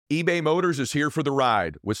eBay Motors is here for the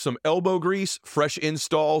ride. With some elbow grease, fresh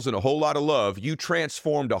installs, and a whole lot of love, you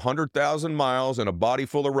transformed 100,000 miles and a body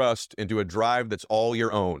full of rust into a drive that's all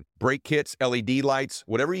your own. Brake kits, LED lights,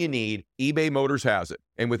 whatever you need, eBay Motors has it.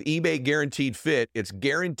 And with eBay Guaranteed Fit, it's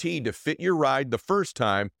guaranteed to fit your ride the first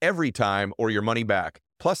time, every time, or your money back.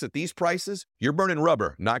 Plus, at these prices, you're burning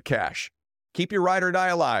rubber, not cash. Keep your ride or die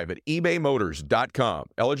alive at ebaymotors.com.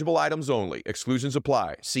 Eligible items only. Exclusions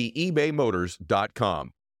apply. See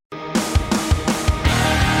ebaymotors.com.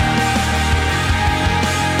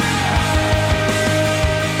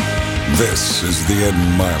 This is the Ed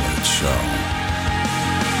Milet Show.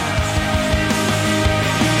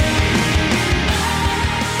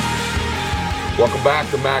 Welcome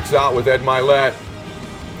back to Max Out with Ed Milet.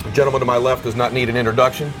 The gentleman to my left does not need an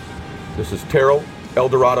introduction. This is Terrell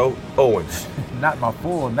Eldorado Owens. Not my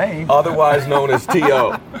full name. Otherwise known as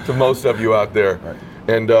T.O. to most of you out there. Right.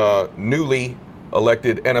 And newly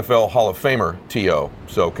elected NFL Hall of Famer T.O.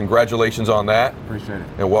 So congratulations on that. Appreciate it.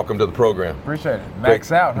 And welcome to the program. Appreciate it.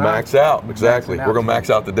 Max out, huh? Max out, exactly. We're going to max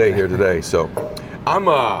out the day here today. So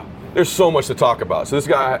there's so much to talk about. So this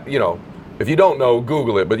guy, if you don't know,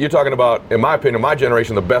 Google it. But you're talking about, in my opinion, my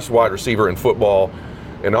generation, the best wide receiver in football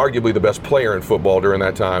and arguably the best player in football during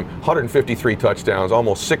that time. 153 touchdowns,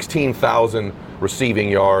 almost 16,000 receiving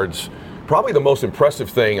yards. Probably the most impressive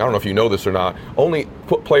thing, I don't know if you know this or not, only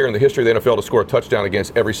player in the history of the NFL to score a touchdown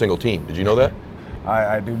against every single team. Did you know that?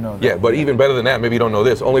 I do know that. Yeah, but even better than that, maybe you don't know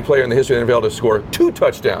this, only player in the history of the NFL to score 2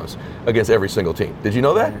 touchdowns against every single team. Did you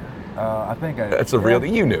know that? I think That's a real,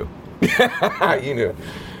 you knew. You knew.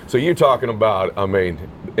 So you're talking about,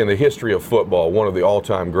 in the history of football, one of the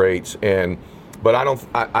all-time greats, but I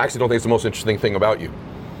actually don't think it's the most interesting thing about you.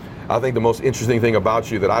 I think the most interesting thing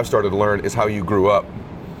about you that I've started to learn is how you grew up.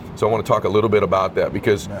 So I want to talk a little bit about that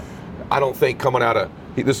because I don't think coming out of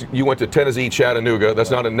this, you went to Tennessee, Chattanooga.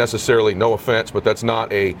 That's not necessarily, no offense, but that's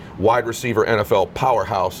not a wide receiver NFL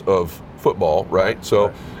powerhouse of football, right?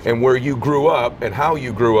 So, and where you grew up and how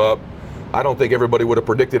you grew up, I don't think everybody would have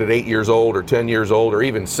predicted at 8 years old or 10 years old or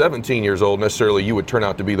even 17 years old necessarily you would turn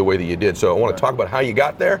out to be the way that you did. So I want to talk about how you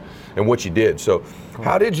got there and what you did. So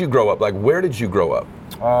how did you grow up? Like, where did you grow up?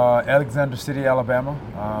 Alexander City,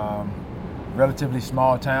 Alabama. Relatively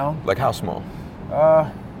small town. Like how small?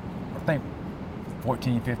 I think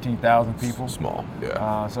 14,000, 15,000 people. Small,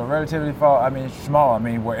 yeah. So relatively small.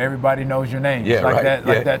 Where everybody knows your name. Yeah, like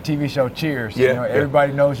right. that TV show Cheers. Yeah,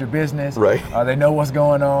 everybody knows your business. Right. They know what's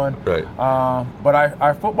going on. Right. But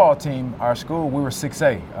our football team, our school, we were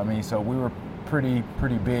 6A. So we were pretty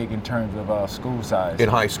big in terms of school size. In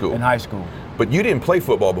high school. In high school. But you didn't play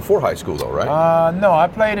football before high school, though, right? No, I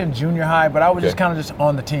played in junior high, but I was just kind of just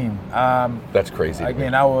on the team. That's crazy.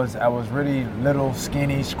 Again, I was really little,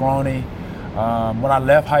 skinny, scrawny. When I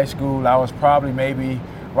left high school, I was probably maybe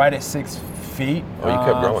right at 6 feet. Oh, you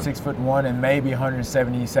kept growing. 6'1" and maybe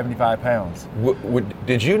 170, 75 pounds.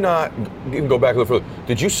 Did you not, you can go back a little further,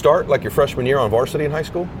 did you start like your freshman year on varsity in high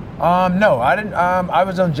school? No, I didn't. I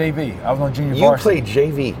was on JV. I was on junior varsity. You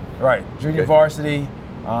played JV? Right, junior varsity.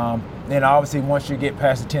 Then obviously once you get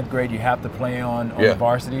past the 10th grade, you have to play on the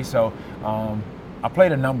varsity. So I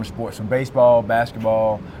played a number of sports, from baseball,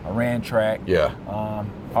 basketball, I ran track,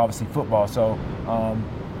 obviously football. So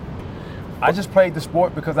I just played the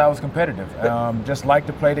sport because I was competitive. Just liked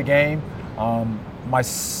to play the game.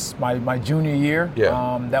 My junior year,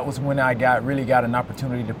 that was when I really got an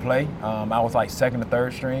opportunity to play. I was like second or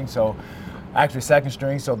third string, so actually second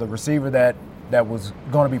string. So the receiver that was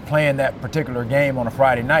going to be playing that particular game on a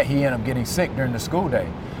Friday night, he ended up getting sick during the school day,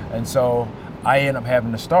 and so I ended up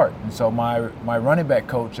having to start. And so my running back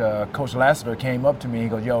coach, Coach Lassiter, came up to me. He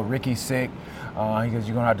goes, "Yo, Ricky's sick." He goes,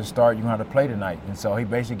 "You're going to have to start. You're going to have to play tonight." And so he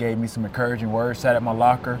basically gave me some encouraging words, sat at my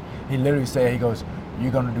locker. He literally said, he goes,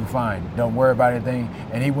 "You're going to do fine. Don't worry about anything."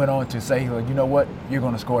 And he went on to say, "You know what? You're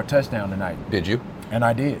going to score a touchdown tonight." Did you? And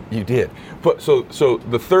I did. You did. But so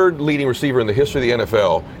the third leading receiver in the history of the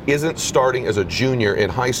NFL isn't starting as a junior in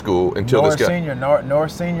high school until this guy. Nor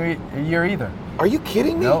senior year either. Are you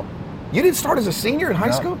kidding me? No. You didn't start as a senior in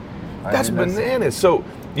high school? That's didn't. bananas. So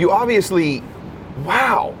you obviously,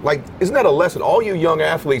 wow, like, isn't that a lesson? All you young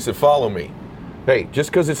athletes that follow me, hey, just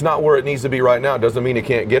because it's not where it needs to be right now doesn't mean it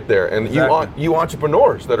can't get there. And you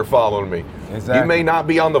entrepreneurs that are following me, you may not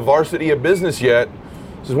be on the varsity of business yet.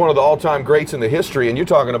 This is one of the all-time greats in the history, and you're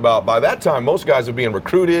talking about, by that time, most guys are being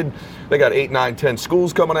recruited. They got 8, 9, 10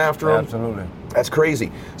 schools coming after them. Absolutely. That's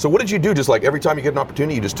crazy. So what did you do? Just like every time you get an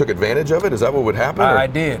opportunity, you just took advantage of it? Is that what would happen? I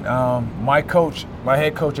did. My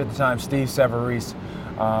head coach at the time, Steve Severese,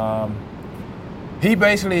 he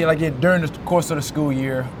basically, during the course of the school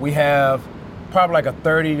year, we have probably like a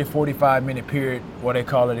 30 to 45 minute period, what they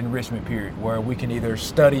call it enrichment period, where we can either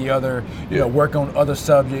study other, work on other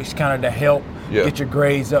subjects, kind of to help get your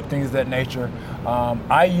grades up, things of that nature.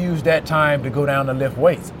 I used that time to go down to lift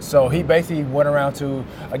weights. So he basically went around to,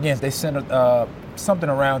 again, they sent something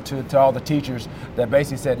around to all the teachers that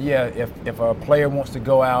basically said, if a player wants to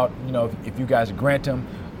go out, if you guys grant him,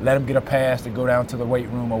 let him get a pass to go down to the weight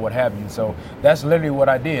room or what have you. So that's literally what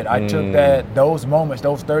I did. I took those moments,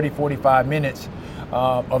 those 30, 45 minutes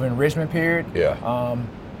of enrichment period,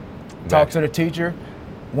 talked to the teacher,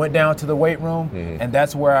 went down to the weight room, and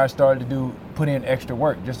that's where I started to put in extra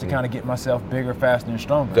work just to kind of get myself bigger, faster, and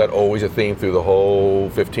stronger. Is that always a theme through the whole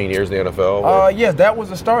 15 years in the NFL? Yes, that was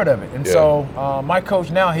the start of it. And so my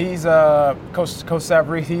coach now, he's Coach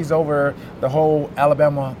Savary, he's over the whole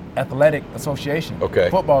Alabama Athletic Association,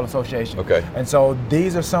 Football Association. And so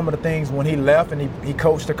these are some of the things when he left, and he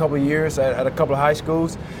coached a couple of years at a couple of high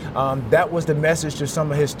schools. That was the message to some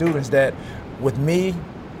of his students that with me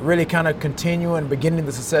really kind of continuing, beginning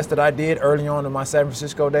the success that I did early on in my San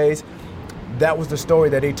Francisco days, that was the story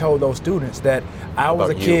that he told those students, that I was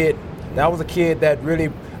a kid that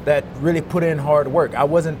really put in hard work. I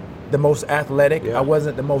wasn't the most athletic, I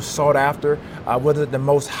wasn't the most sought after, I wasn't the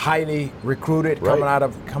most highly recruited coming out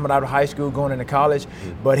of high school, going into college,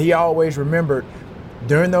 but he always remembered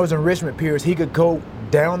during those enrichment periods, he could go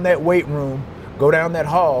down that weight room, go down that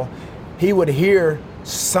hall, he would hear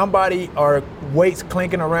somebody or weights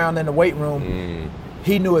clinking around in the weight room,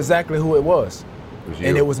 he knew exactly who it was.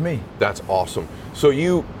 And it was me. That's awesome. So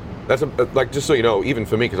just so you know, even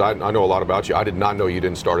for me, because I know a lot about you, I did not know you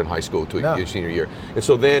didn't start in high school until your senior year. And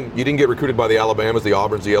so then you didn't get recruited by the Alabamas, the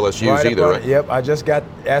Auburns, the LSUs either, right? Yep, I just got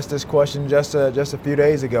asked this question just a few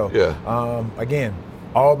days ago. Again,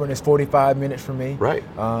 Auburn is 45 minutes from me. Right.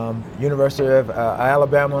 University of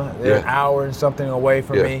Alabama, they're an hour and something away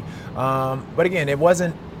from me. But again,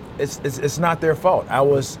 it's not their fault. I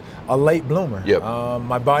was a late bloomer.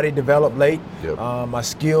 My body developed late. My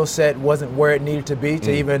skill set wasn't where it needed to be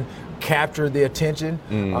to even capture the attention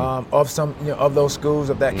of some of those schools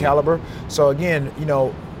of that caliber. So again,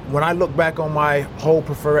 when I look back on my whole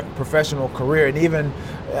professional career, and even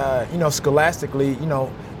scholastically,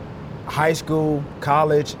 high school,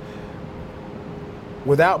 college,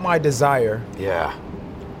 without my desire,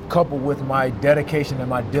 coupled with my dedication and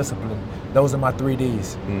my discipline, those are my 3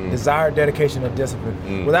 Ds. Desire, dedication, and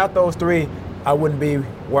discipline. Without those three, I wouldn't be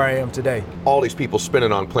where I am today. All these people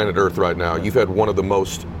spinning on planet Earth right now, you've had one of the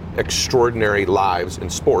most extraordinary lives in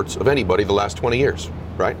sports of anybody the last 20 years,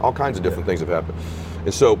 right? All kinds of different things have happened.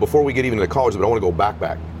 And so before we get even to college, but I want to go back.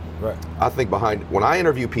 Right. I think when I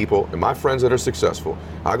interview people and my friends that are successful,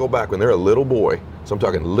 I go back when they're a little boy. So I'm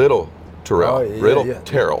talking little Terrell,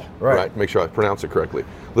 Terrell, right? Make sure I pronounce it correctly.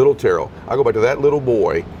 Little Terrell. I go back to that little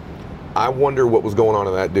boy. I wonder what was going on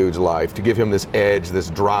in that dude's life to give him this edge, this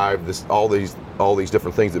drive, all these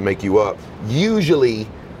different things that make you up. Usually,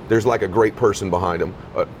 there's like a great person behind him,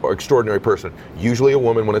 an extraordinary person. Usually a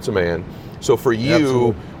woman when it's a man. So for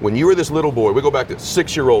you, when you were this little boy, we go back to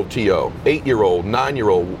 6-year-old T.O., 8-year-old,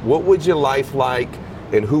 9-year-old. What was your life like,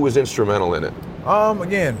 and who was instrumental in it?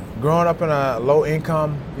 Again, growing up in a low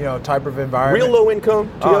income, type of environment. Real low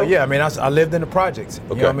income? Yeah, I mean, I lived in the projects.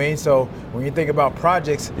 You know what I mean? So when you think about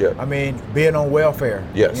projects, I mean, being on welfare.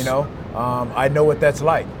 Yes. I know what that's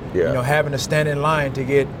like. Having to stand in line to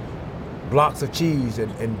get blocks of cheese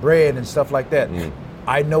and bread and stuff like that.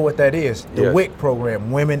 I know what that is. The WIC program,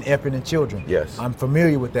 Women, Infant, and Children. Yes. I'm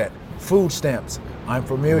familiar with that. Food stamps, I'm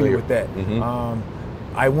familiar with that.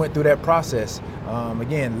 I went through that process.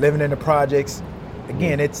 Again, living in the projects.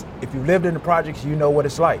 Again, if you've lived in the projects, you know what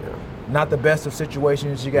it's like. Not the best of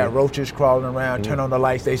situations. You got roaches crawling around, turn on the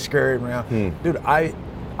lights, they scurry around. Dude, I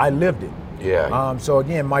lived it. So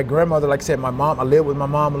again, my grandmother, like I said, I lived with my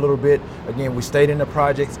mom a little bit. Again, we stayed in the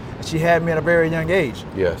projects. And she had me at a very young age.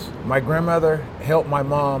 Yes. My grandmother helped my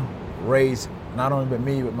mom raise not only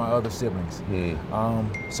me, but my other siblings.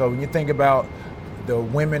 So when you think about the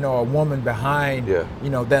women or a woman behind,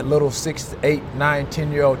 that little 6, 8, 9,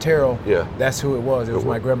 10-year-old Terrell, that's who it was. It was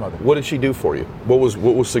my grandmother. What did she do for you? What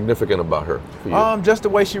was significant about her for you? Just the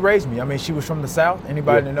way she raised me. I mean, she was from the South.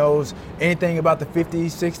 Anybody that knows anything about the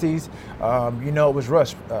 50s, 60s, it was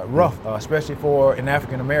rough, especially for an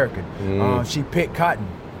African American. She picked cotton.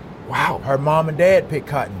 Wow. Her mom and dad picked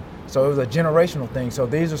cotton. So it was a generational thing. So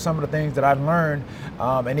these are some of the things that I learned.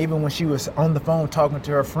 And even when she was on the phone talking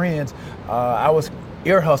to her friends, I was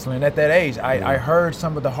ear hustling at that age. I heard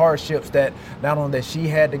some of the hardships that not only that she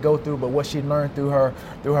had to go through, but what she learned through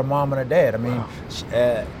her mom and her dad. I mean,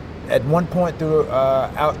 at one point through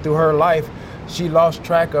her life, she lost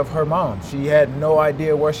track of her mom. She had no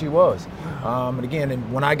idea where she was. And again,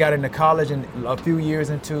 when I got into college and a few years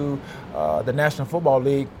into the National Football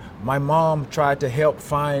League, my mom tried to help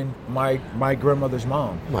find my grandmother's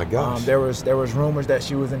mom. My gosh. There was rumors that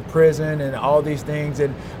she was in prison and all these things,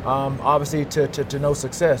 and obviously to no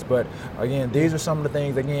success. But again, these are some of the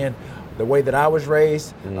things, again, the way that I was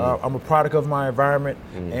raised. I'm a product of my environment,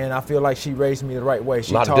 and I feel like she raised me the right way.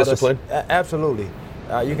 She a lot of discipline? Absolutely.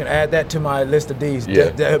 You can add that to my list of D's.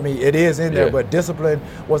 Yeah. I mean, it is in there, Yeah. but discipline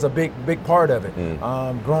was a big part of it.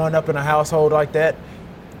 Growing up in a household like that,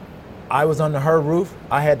 I was under her roof.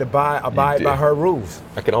 I had to abide by her rules.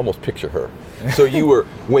 I can almost picture her. So you were,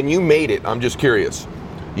 when you made it, I'm just curious,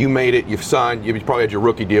 you made it, you've signed, you probably had your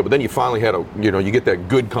rookie deal, but then you finally had you get that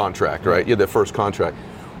good contract, right? You had that first contract.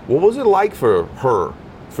 What was it like for her,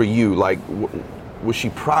 for you? Like, was she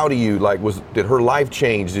proud of you? Like, did her life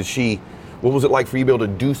change? What was it like for you to be able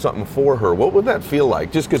to do something for her? What would that feel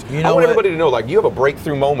like? Just because I want everybody to know, like, you have a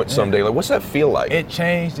breakthrough moment someday. Like, what's that feel like? It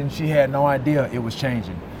changed, and she had no idea it was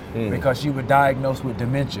changing because she was diagnosed with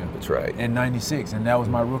dementia. That's right. In '96, and that was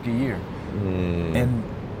my rookie year. And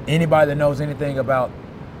anybody that knows anything about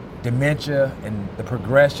dementia and the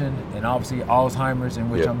progression, and obviously Alzheimer's, in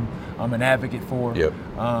which I'm an advocate for.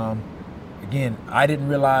 Again, I didn't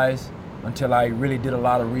realize until I really did a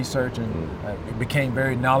lot of research and became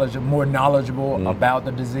very more knowledgeable about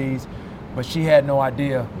the disease. But she had no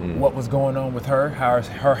idea what was going on with her, how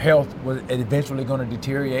her health was eventually going to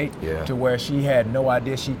deteriorate to where she had no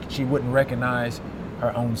idea. She wouldn't recognize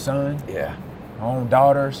her own son, her own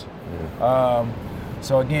daughters.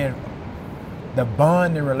 So again, the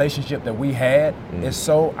bond and relationship that we had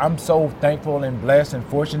I'm so thankful and blessed and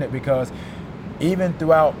fortunate, because even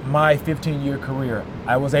throughout my 15-year career,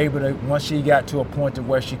 I was able to, once she got to a point to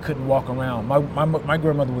where she couldn't walk around. My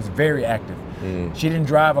grandmother was very active. She didn't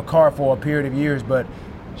drive a car for a period of years, but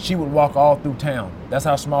she would walk all through town. That's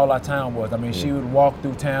how small our town was. I mean, she would walk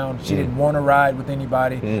through town. She didn't want to ride with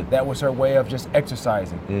anybody. That was her way of just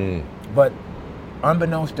exercising. But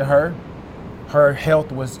unbeknownst to her, her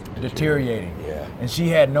health was deteriorating. And she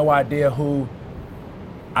had no idea who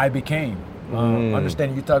I became.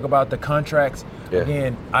 Understanding, you talk about the contracts.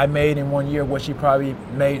 Again, I made in 1 year what she probably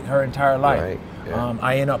made her entire life.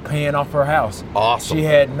 I ended up paying off her house. Awesome. She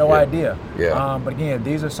had no idea. Yeah. But again,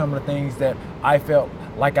 these are some of the things that I felt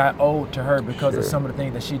like I owed to her because of some of the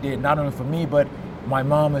things that she did, not only for me, but my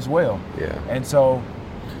mom as well. And so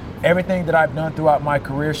everything that I've done throughout my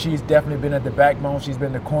career, she's definitely been at the backbone. She's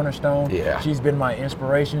been the cornerstone. She's been my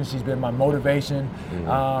inspiration. She's been my motivation,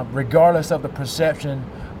 regardless of the perception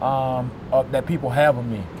that people have of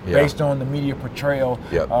me based on the media portrayal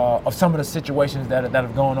of some of the situations that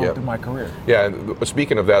have gone on through my career. And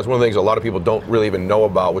speaking of that, it's one of the things a lot of people don't really even know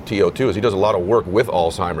about with TO2 is he does a lot of work with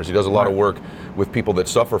Alzheimer's. He does a lot of work with people that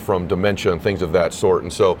suffer from dementia and things of that sort.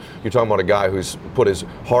 And so you're talking about a guy who's put his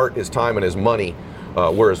heart, his time, and his money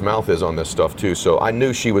where his mouth is on this stuff too. So I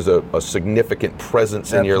knew she was a significant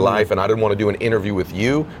presence in your life, and I didn't want to do an interview with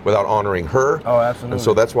you without honoring her. Oh, absolutely. And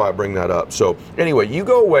so that's why I bring that up. So anyway, you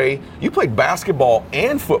go away, you played basketball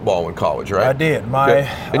and football in college, right? I did.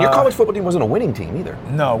 And your college football team wasn't a winning team either.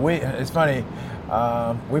 No, it's funny.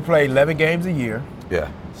 We played 11 games a year.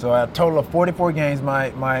 So a total of 44 games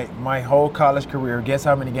my whole college career. Guess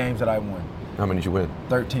how many games that I won? How many did you win?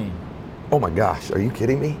 13. Oh my gosh, are you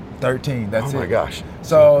kidding me? 13, that's it. Oh my gosh.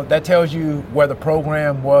 So that tells you where the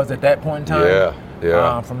program was at that point in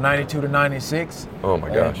time. From 92 to 96. Oh my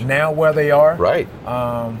gosh. Now where they are. Right.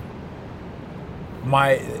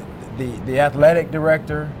 The athletic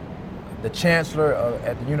director, the chancellor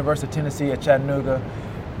at the University of Tennessee at Chattanooga,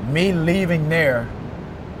 me leaving there,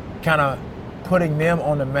 kind of putting them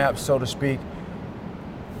on the map, so to speak.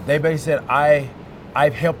 They basically said,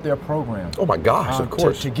 I've helped their program. Oh my gosh, of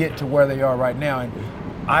course. To get to where they are right now. And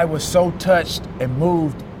I was so touched and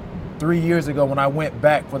moved 3 years ago when I went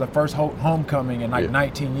back for the first homecoming in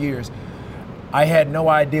 19 years. I had no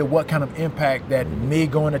idea what kind of impact that me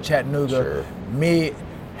going to Chattanooga, me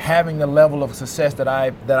having the level of success that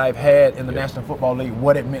I've had in the National Football League,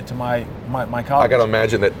 what it meant to my college. I got to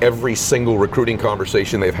imagine that every single recruiting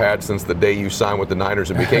conversation they've had since the day you signed with the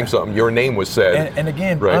Niners and became something, your name was said. And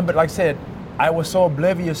again, but like I said, I was so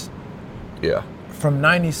oblivious from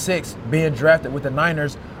 96 being drafted with the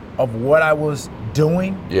Niners of what I was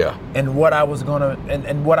doing and what I was gonna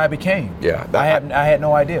and what I became. I had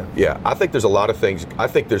no idea. I think there's a lot of things. I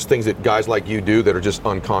think there's things that guys like you do that are just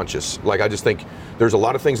unconscious. Like I just think there's a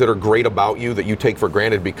lot of things that are great about you that you take for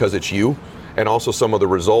granted because it's you. and also some of the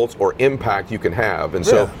results or impact you can have. And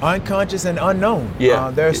so unconscious and unknown.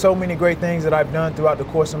 There are so many great things that I've done throughout the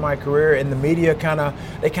course of my career, and the media kind of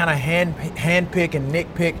handpick and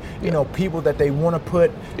nitpick, you know, people that they want to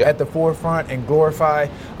put at the forefront and glorify.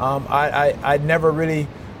 I never really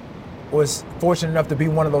was fortunate enough to be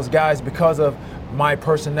one of those guys because of my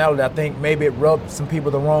personality. I think maybe it rubbed some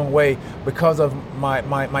people the wrong way because of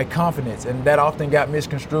my confidence, and that often got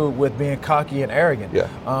misconstrued with being cocky and arrogant.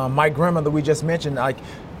 My grandmother, we just mentioned, like,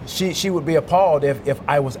 she would be appalled if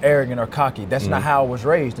I was arrogant or cocky. That's not how I was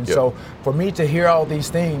raised. And so for me to hear all these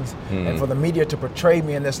things and for the media to portray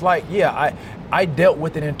me in this light, I dealt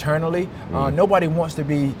with it internally. Nobody wants to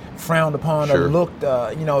be frowned upon or looked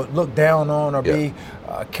down on or be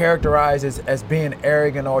characterized as being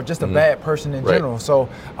arrogant or just a bad person in general. So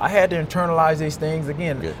I had to internalize these things.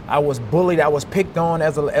 Again, I was bullied. I was picked on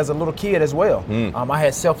as a little kid as well. I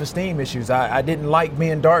had self-esteem issues. I didn't like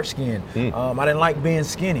being dark-skinned. I didn't like being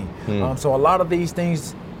skinny. So a lot of these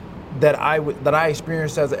things that I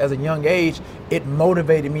experienced as a young age, it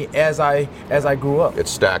motivated me as I grew up.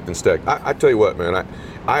 It's stacked and stacked. I tell you what, man,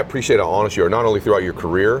 I appreciate how honest you are, not only throughout your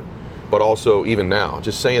career, but also even now,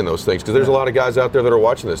 just saying those things, because there's a lot of guys out there that are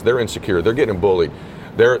watching this. They're insecure. They're getting bullied.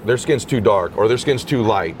 Their skin's too dark, or their skin's too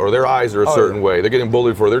light, or their eyes are a certain way. They're getting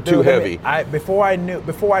bullied for. They're too heavy. Before I knew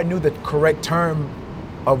the correct term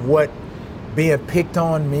of what being picked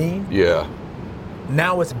on means.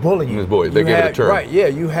 Now it's bullying. It's bullying. They gave it a term. Right,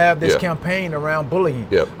 you have this campaign around bullying.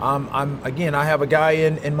 I have a guy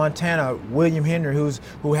in Montana, William Henry,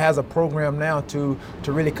 who has a program now to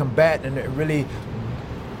really combat and really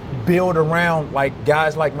build around like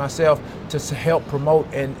guys like myself to help promote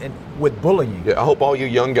and with bullying. I hope all you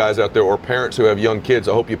young guys out there or parents who have young kids,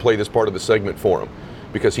 I hope you play this part of the segment for them,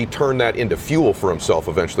 because he turned that into fuel for himself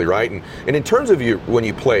eventually, right? And in terms of you, when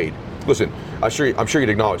you played, listen, I'm sure you'd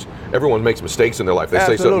acknowledge everyone makes mistakes in their life. They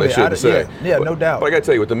say something they shouldn't say. No doubt. But I gotta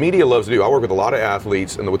tell you, what the media loves to do, I work with a lot of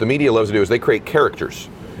athletes, and what the media loves to do is they create characters.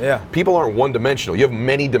 People aren't one-dimensional. You have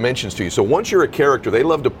many dimensions to you. So once you're a character, they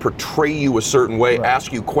love to portray you a certain way,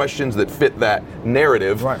 ask you questions that fit that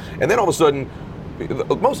narrative, and then all of a sudden,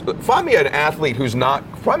 find me an athlete who's not,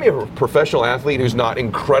 find me a professional athlete who's not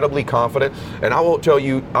incredibly confident, and I will show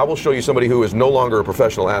you somebody who is no longer a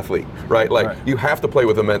professional athlete, right? You have to play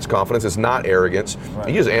with immense confidence. It's not arrogance.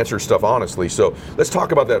 You just answer stuff honestly. So let's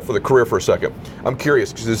talk about that for the career for a second. I'm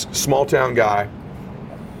curious, because this small town guy,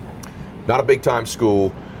 not a big time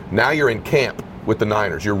school, now you're in camp with the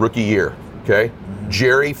Niners, your rookie year, okay?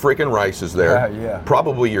 Jerry freaking Rice is there.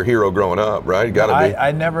 Probably your hero growing up, right?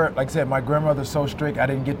 I never, like I said, my grandmother's so strict, I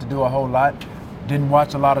didn't get to do a whole lot. Didn't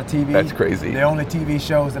watch a lot of TV. That's crazy. The only TV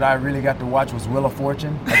shows that I really got to watch was Wheel of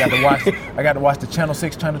Fortune. I got to watch the Channel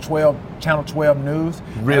 6, Channel 12 news.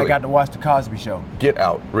 Really? And I got to watch the Cosby Show. Get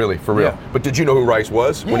out, really, for real. But did you know who Rice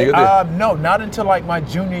was when you were there? No, not until like my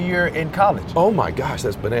junior year in college. Oh my gosh,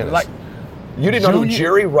 that's bananas. You didn't know who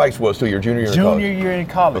Jerry Rice was till your junior year in college? Junior year in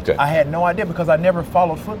college. I had no idea because I never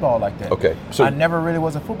followed football like that. So I never really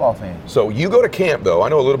was a football fan. So you go to camp, though. I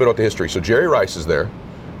know a little bit about the history. So Jerry Rice is there.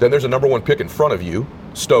 Then there's a number one pick in front of you,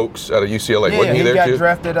 Stokes out of UCLA. Wasn't he there too? He got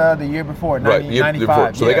drafted the year before,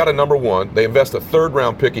 95. So they got a number one. They invest a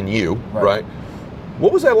third-round pick in you, right?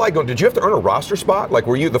 What was that like? Did you have to earn a roster spot? Like,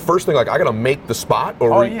 were you the first thing, like, I got to make the spot? Or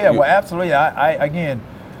well, absolutely. I again,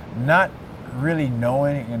 not really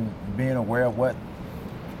knowing and being aware of what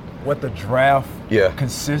the draft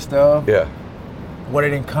consists of, what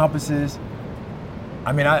it encompasses.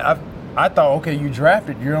 I mean, I thought, okay, you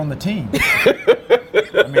drafted, you're on the team.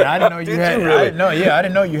 I mean, I didn't know you had. Really? I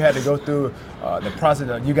didn't know you had to go through the process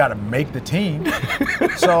of you got to make the team.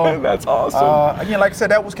 So that's awesome. Again, like I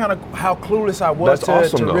said, that was kind of how clueless I was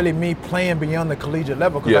to really me playing beyond the collegiate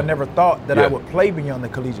level, because I never thought that I would play beyond the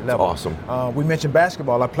collegiate level. Awesome. We mentioned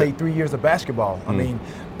basketball. I played 3 years of basketball. I mean,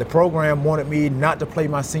 the program wanted me not to play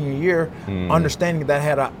my senior year, understanding that I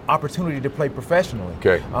had an opportunity to play professionally.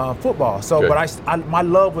 Football. So, but my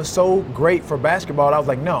love was so great for basketball. I was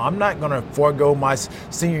like, no, I'm not going to forego my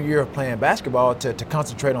senior year of playing basketball to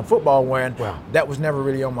concentrate on football, when that was never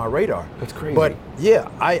really on my radar. That's crazy. But yeah,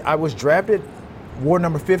 I was drafted, wore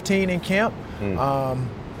number 15 in camp.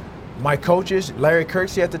 My coaches, Larry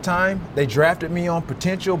Kirksey at the time, they drafted me on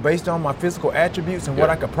potential based on my physical attributes and what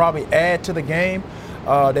I could probably add to the game.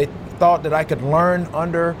 They thought that I could learn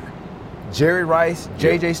under Jerry Rice,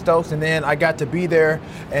 J.J. Stokes, and then I got to be there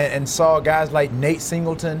and saw guys like Nate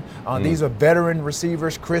Singleton. These are veteran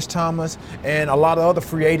receivers, Chris Thomas, and a lot of other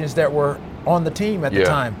free agents that were on the team at the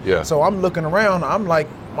time. So I'm looking around, I'm like,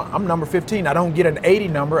 I'm number 15. I don't get an 80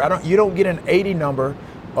 number. You don't get an 80 number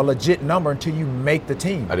a legit number until you make the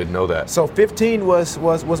team. I didn't know that. So 15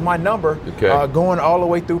 was my number going all the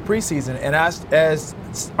way through preseason. And as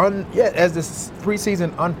this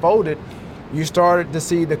preseason unfolded, you started to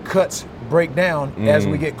see the cuts break down as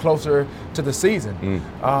we get closer to the season.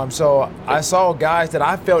 So I saw guys that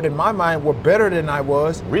I felt in my mind were better than I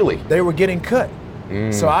was. Really? They were getting cut.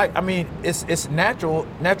 So I mean, it's natural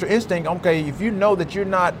instinct. Okay, if you know that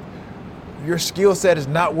your skill set is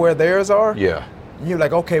not where theirs are. Yeah. You're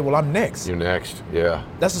like, okay, well, I'm next. You're next. Yeah.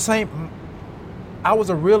 That's the same. I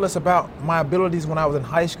was a realist about my abilities when I was in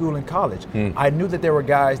high school and college. I knew that there were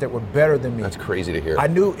guys that were better than me. That's crazy to hear. I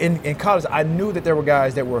knew in college, I knew that there were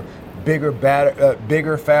guys that were bigger,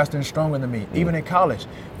 faster, and stronger than me, even in college.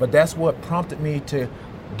 But that's what prompted me to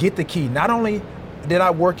get the key. Not only did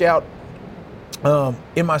I work out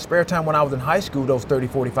in my spare time when I was in high school, those 30,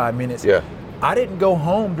 45 minutes, I didn't go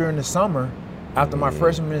home during the summer after my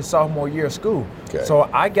freshman and sophomore year of school. So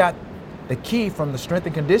I got the key from the strength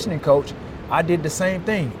and conditioning coach. I did the same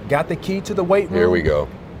thing. Got the key to the weight room. Here we go.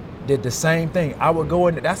 Did the same thing. I would go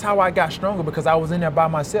in. That's how I got stronger, because I was in there by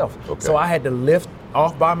myself. So I had to lift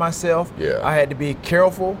off by myself. I had to be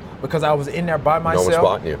careful because I was in there by myself. No one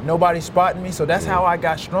spotting you. Nobody spotting me. So that's how I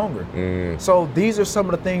got stronger. So these are some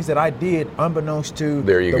of the things that I did unbeknownst to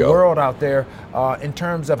the world out there in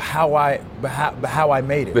terms of how I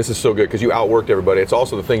made it. This is so good because you outworked everybody. It's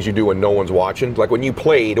also the things you do when no one's watching. Like when you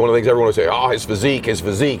played, one of the things everyone would say, oh, his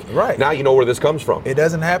physique. Right. Now you know where this comes from. It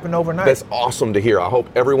doesn't happen overnight. That's awesome to hear. I hope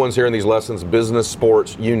everyone's hearing these lessons, business,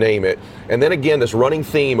 sports, you name it. And then again, this running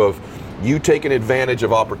theme of you taking advantage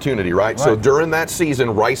of opportunity, right? So during that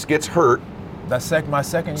season, Rice gets hurt. That's my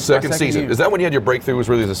second season. year. Is that when you had your breakthrough? Was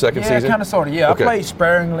really the second season? Yeah, kind of, sort of. Yeah, okay. I played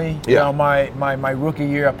sparingly. You know, my rookie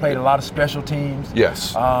year, I played a lot of special teams.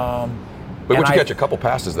 Yes. But would you catch a couple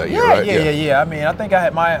passes that year, right? Yeah. I mean, I think I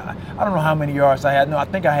had I don't know how many yards I had. No, I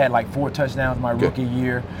think I had like 4 touchdowns my rookie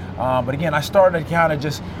year. But again, I started to kind of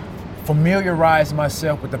just familiarize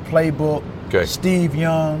myself with the playbook, Steve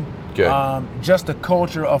Young, just the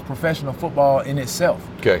culture of professional football in itself.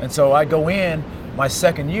 And so I go in my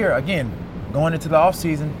second year, again, going into the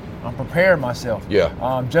offseason, I'm preparing myself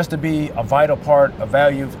just to be a vital part of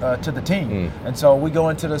value to the team. And so we go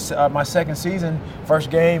into my second season, first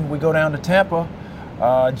game, we go down to Tampa.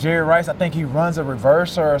 Jerry Rice, I think he runs a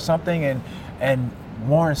reverse or something, and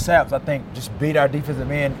Warren Sapp, I think, just beat our defensive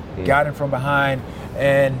end, got him from behind,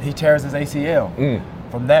 and he tears his ACL.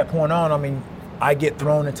 From that point on, I mean, I get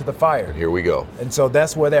thrown into the fire. And here we go. And so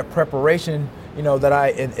that's where that preparation, you know, that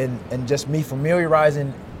and just me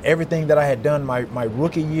familiarizing everything that I had done my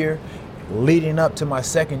rookie year, leading up to my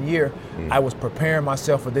second year, I was preparing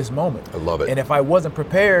myself for this moment. I love it. And if I wasn't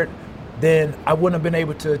prepared, then I wouldn't have been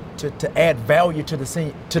able to add value to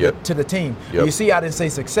the team. You see, I didn't say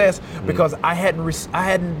success because I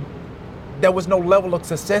hadn't. There was no level of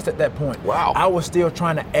success at that point. Wow. I was still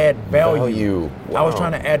trying to add value. Wow. I was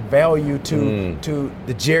trying to add value to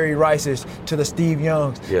the Jerry Rices, to the Steve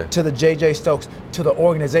Youngs, to the J.J. Stokes, to the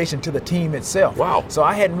organization, to the team itself. Wow. So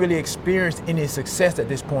I hadn't really experienced any success at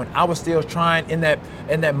this point. I was still trying in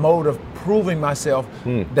that mode of proving myself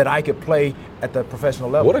that I could play at the professional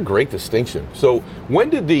level. What a great distinction. So when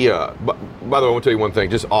did the, by the way, I want to tell you one thing,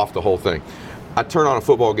 just off the whole thing. I turn on a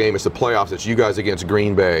football game, it's the playoffs, it's you guys against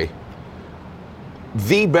Green Bay.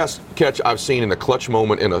 The best catch I've seen in a clutch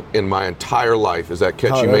moment in my entire life is that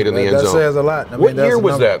catch you made in the end zone. That says a lot. I mean, what year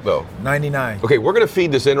was that, though? 99. Okay, we're going to feed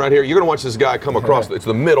this in right here. You're going to watch this guy come across. It's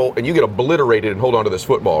the middle, and you get obliterated and hold on to this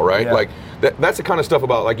football, right? Yeah. Like that's the kind of stuff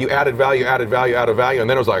about like you added value, and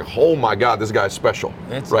then it was like, oh my God, this guy's special.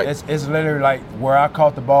 It's literally like where I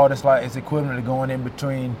caught the ball. It's equivalent to going in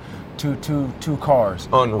between two cars.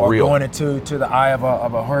 Unreal. Or going into the eye of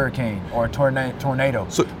a hurricane or a tornado.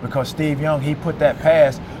 So, because Steve Young, he put that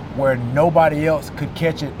pass where nobody else could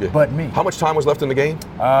catch it but me. How much time was left in the game?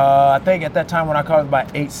 I think at that time when I caught it,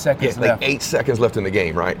 about 8 seconds left. Like 8 seconds left in the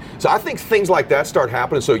game, right? So I think things like that start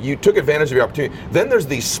happening. So you took advantage of your opportunity. Then there's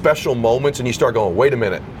these special moments, and you start going, wait a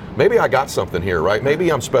minute. Maybe I got something here, right?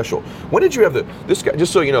 Maybe I'm special. When did you have this guy,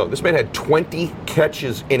 just so you know, this man had 20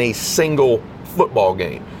 catches in a single football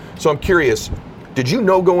game. So I'm curious, did you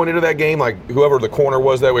know going into that game, like whoever the corner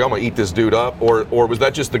was that way, I'm going to eat this dude up? Or was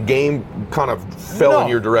that just the game kind of fell in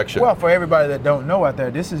your direction? Well, for everybody that don't know out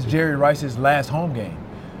there, this is Jerry Rice's last home game.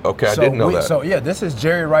 Okay, I didn't know that. So, yeah, this is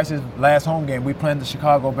Jerry Rice's last home game. We playing the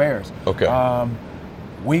Chicago Bears. Okay.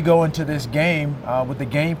 We go into this game with the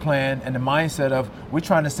game plan and the mindset of we're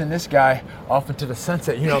trying to send this guy off into the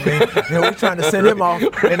sunset. You know what I mean? We're trying to send him off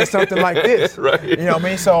into something like this. Right. You know what I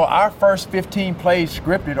mean? So our first 15 plays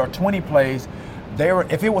scripted or 20 plays, I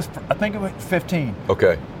think it was 15.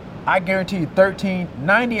 Okay. I guarantee you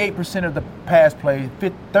 98% of the pass plays,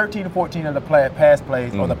 13 to 14 of the pass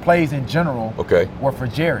plays, or the plays in general, were for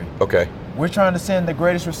Jerry. Okay. We're trying to send the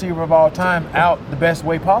greatest receiver of all time out the best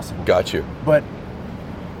way possible. Got you. But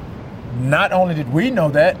not only did we know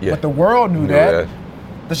that, but the world knew that.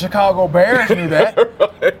 The Chicago Bears knew that.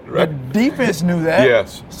 Right. The defense knew that.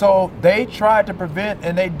 Yes. So they tried to prevent,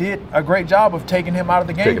 and they did a great job of taking him out of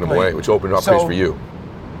the game. Taking him away, which opened up space for you.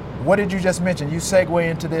 What did you just mention? You segue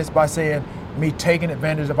into this by saying me taking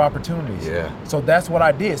advantage of opportunities. Yeah. So that's what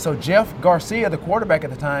I did. So Jeff Garcia, the quarterback at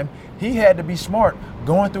the time, he had to be smart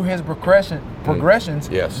going through his progressions,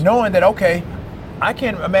 knowing that, okay, I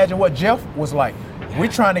can't imagine what Jeff was like.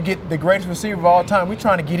 We're trying to get the greatest receiver of all time. We're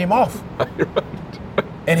trying to get him off.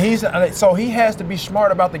 And so he has to be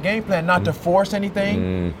smart about the game plan, not to force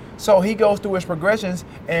anything. So he goes through his progressions,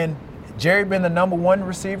 and Jerry been the number one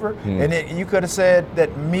receiver, and you could have said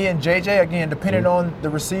that me and JJ, again, depending on the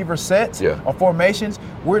receiver sets or formations,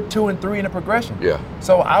 we're 2 and 3 in the progression.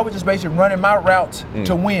 So I was just basically running my routes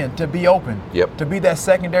to win, to be open, to be that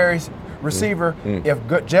secondary receiver.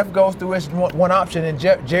 If Jeff goes through his one option and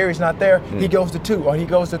Jerry's not there, he goes to 2 or he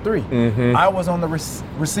goes to 3. I was on the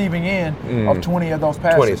receiving end of 20 of those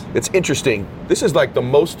passes. 20. It's interesting. This is like the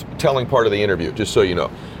most telling part of the interview, just so you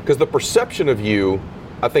know, because the perception of you,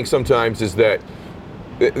 I think sometimes, is that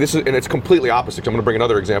this is, and it's completely opposite. I'm going to bring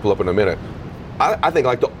another example up in a minute. I think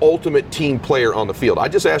like the ultimate team player on the field. I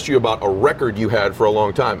just asked you about a record you had for a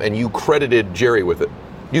long time, and you credited Jerry with it.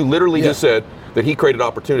 You literally just said that he created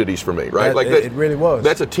opportunities for me, right? It really was.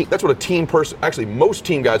 That's what a team person. Actually, most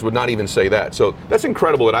team guys would not even say that. So that's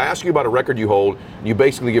incredible that I asked you about a record you hold. You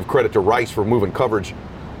basically give credit to Rice for moving coverage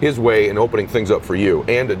his way and opening things up for you,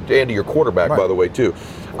 and to your quarterback, by the way, too.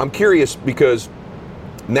 I'm curious because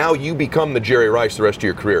now you become the Jerry Rice the rest of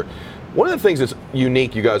your career. One of the things that's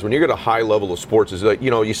unique, you guys, when you're at a high level of sports, is that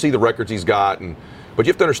you see the records he's got, but you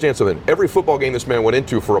have to understand something. Every football game this man went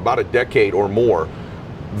into for about a decade or more,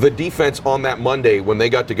 the defense on that Monday when they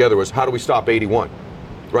got together was, how do we stop 81?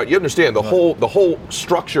 Right? You understand the whole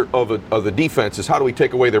structure of the defense is, how do we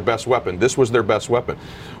take away their best weapon? This was their best weapon.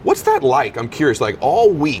 What's that like? I'm curious. Like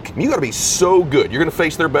all week, you got to be so good. You're going to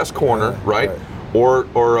face their best corner, right? Or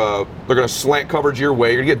they're going to slant coverage your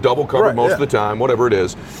way. You're going to get double covered most of the time, whatever it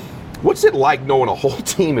is. What's it like knowing a whole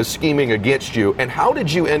team is scheming against you? And how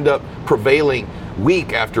did you end up prevailing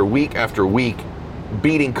week after week after week,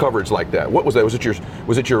 beating coverage like that? What was that? Was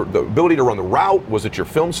it the ability to run the route? Was it your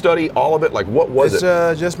film study? All of it? Like what was it?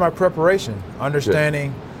 It's just my preparation,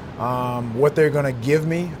 understanding what they're going to give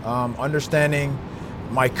me, understanding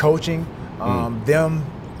my coaching, them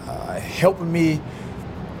helping me.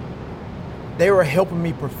 They were helping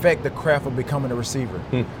me perfect the craft of becoming a receiver.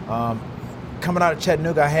 Coming out of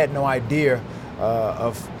Chattanooga, I had no idea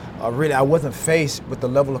I wasn't faced with the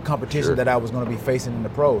level of competition that I was going to be facing in the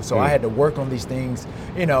pros. So I had to work on these things,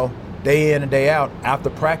 day in and day out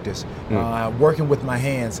after practice, working with my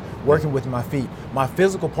hands, working with my feet. My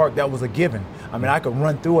physical part, that was a given. I mean, I could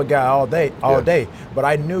run through a guy all day, but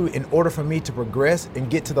I knew in order for me to progress and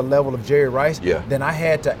get to the level of Jerry Rice, then I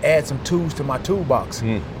had to add some tools to my toolbox.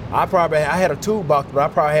 I had a toolbox, but I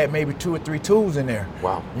probably had maybe 2 or 3 tools in there.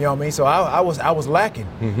 Wow. You know what I mean? So I was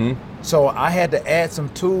lacking. So I had to add some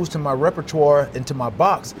tools to my repertoire and to my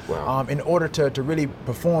box in order to really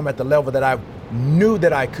perform at the level that I knew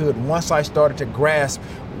that I could once I started to grasp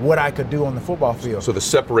what I could do on the football field. So the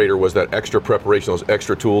separator was that extra preparation, those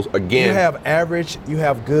extra tools. Again, you have average, you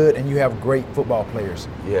have good, and you have great football players.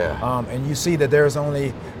 And you see that there's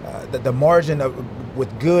only the margin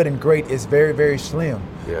with good and great is very, very slim.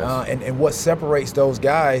 And what separates those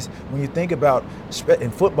guys, when you think about in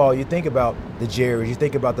football, you think about the Jerrys, you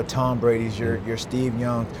think about the Tom Brady's, your Steve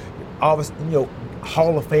Young,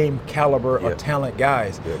 Hall of Fame caliber of talent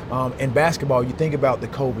guys. In basketball, you think about the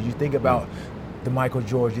Kobe, you think about the Michael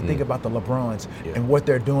Jordan, you think about the LeBrons and what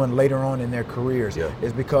they're doing later on in their careers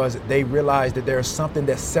is because they realize that there's something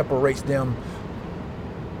that separates them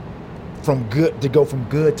from good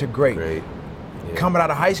to great. Coming out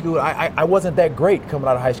of high school, I wasn't that great coming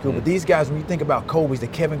out of high school, but these guys, when you think about Kobe's, the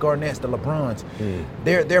Kevin Garnett's, the LeBrons,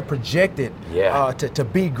 they're projected to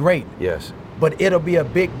be great. But it'll be a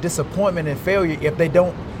big disappointment and failure if they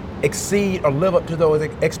don't exceed or live up to those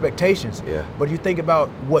expectations. But you think about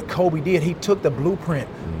what Kobe did. He took the blueprint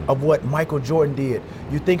of what Michael Jordan did.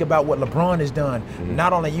 You think about what LeBron has done.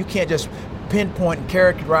 Not only, you can't just pinpoint and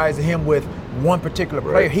characterize him with one particular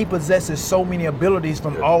player. He possesses so many abilities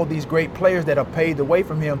from all these great players that have paved the way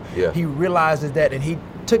from him. He realizes that, and he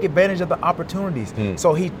took advantage of the opportunities.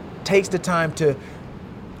 So he takes the time to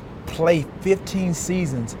play 15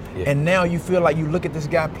 seasons, and now you feel like you look at this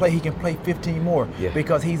guy play, he can play 15 more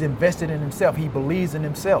because he's invested in himself. He believes in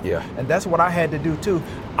himself. And that's what I had to do too.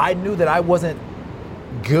 I knew that I wasn't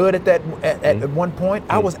good at that at one point.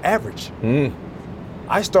 I was average.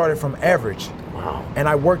 I started from average. Wow. And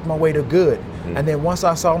I worked my way to good. And then once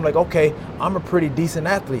I saw, I'm like, okay, I'm a pretty decent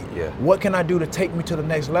athlete. What can I do to take me to the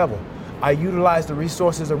next level? I utilized the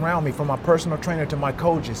resources around me, from my personal trainer to my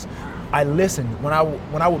coaches. I listened. When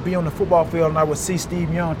I would be on the football field and I would see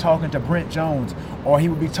Steve Young talking to Brent Jones, or he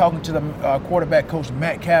would be talking to the quarterback coach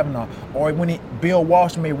Matt Cavanaugh, or when Bill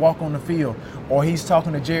Walsh may walk on the field, or he's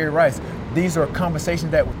talking to Jerry Rice. These are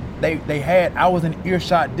conversations that they had. I was in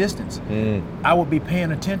earshot distance. I would be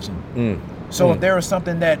paying attention. So if there was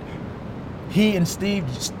something that he and Steve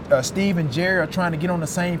and Jerry are trying to get on the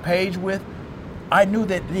same page with, I knew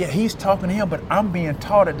that he's talking to him, but I'm being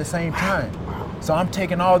taught at the same time. So I'm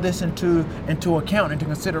taking all this into account, into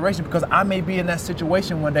consideration, because I may be in that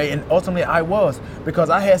situation one day, and ultimately I was, because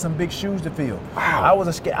I had some big shoes to fill. I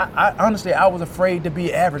honestly, I was afraid to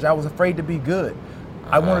be average. I was afraid to be good.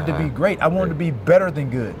 I wanted to be great. I wanted to be better than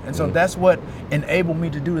good. And so that's what enabled me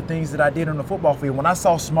to do the things that I did on the football field. When I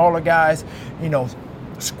saw smaller guys,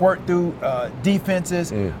 squirt through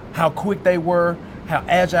defenses, how quick they were, how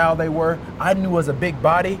agile they were, I knew as a big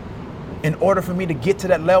body, in order for me to get to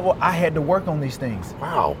that level, I had to work on these things.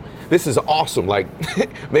 Wow, this is awesome. Like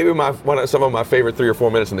maybe some of my favorite 3 or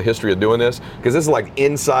 4 minutes in the history of doing this, because this is like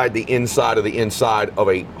inside the inside of the inside of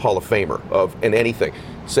a Hall of Famer in anything.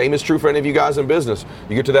 Same is true for any of you guys in business.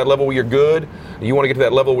 You get to that level where you're good, you want to get to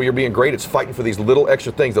that level where you're being great. It's fighting for these little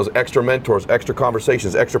extra things, those extra mentors, extra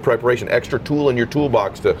conversations, extra preparation, extra tool in your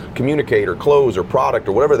toolbox to communicate or close or product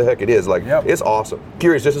or whatever the heck it is. It's awesome.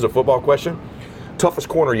 Curious, this is a football question. Toughest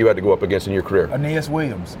corner you had to go up against in your career? Aeneas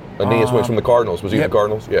Williams. Aeneas Williams from the Cardinals. Was he the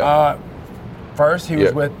Cardinals? Yeah. First, he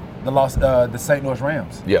was with the St. Louis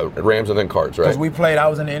Rams. Yeah, Rams and then Cards, right? Because I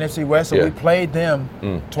was in the NFC West, so we played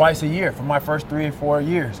them twice a year for my first 3 or 4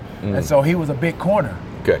 years. And so he was a big corner.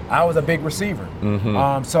 Okay. I was a big receiver.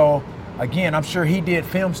 So again, I'm sure he did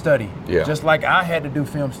film study, just like I had to do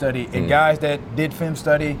film study. And guys that did film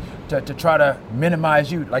study to try to minimize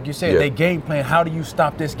you, like you said, they game plan. How do you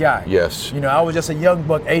stop this guy? Yes. I was just a young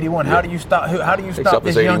buck, 81. How do you stop? How do you stop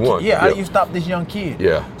this young kid? Yeah. How do you stop this young kid?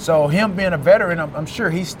 Yeah. So him being a veteran, I'm sure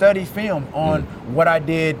he studied film on what I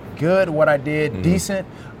did good, what I did decent,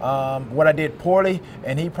 what I did poorly,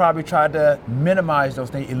 and he probably tried to minimize those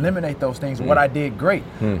things, eliminate those things. What I did great,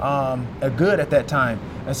 good at that time.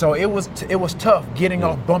 And so it was tough getting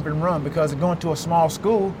off bump and run, because going to a small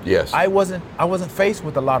school, I wasn't faced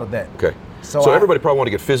with a lot of that. Okay. So everybody probably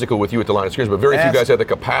wanted to get physical with you at the line of scrimmage, but very few guys had the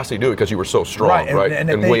capacity to do it because you were so strong, right?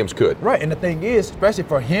 And Williams could. Right, and the thing is, especially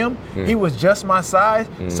for him, he was just my size,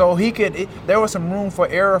 so he could. There was some room for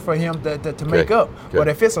error for him to make up. But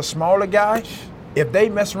if it's a smaller guy, if they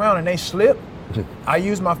mess around and they slip, I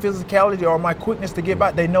use my physicality or my quickness to get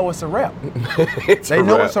by. They know it's a wrap. It's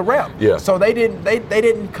a wrap. Yeah. So they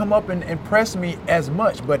didn't come up and press me as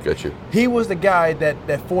much. But he was the guy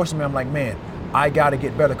that forced me. I'm like, man, I got to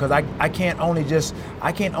get better, because I can't only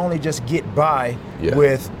just get by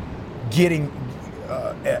with getting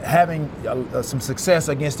having some success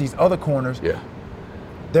against these other corners. Yeah.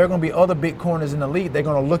 There are going to be other big corners in the league. They're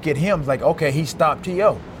going to look at him like, okay, he stopped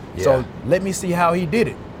T.O. So let me see how he did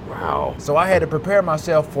it. Wow. So I had to prepare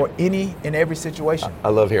myself for any and every situation. I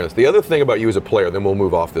love hearing this. The other thing about you as a player, then we'll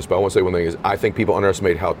move off this, but I want to say one thing is I think people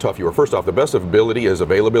underestimate how tough you were. First off, the best of ability is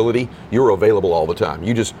availability. You were available all the time.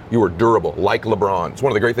 You were durable, like LeBron. It's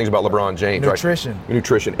one of the great things about LeBron James, Nutrition. Right?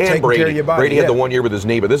 Nutrition. And taking Brady. Care of your body, Brady had the 1 year with his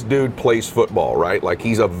knee, but this dude plays football, right? Like,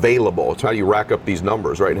 he's available. It's how you rack up these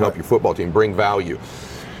numbers, right, and help your football team bring value.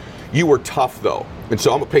 You were tough, though. And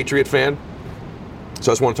so I'm a Patriot fan.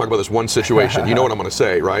 So I just want to talk about this one situation. You know what I'm going to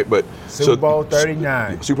say, right? But Super Bowl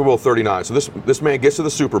 39. Super Bowl 39. So this man gets to the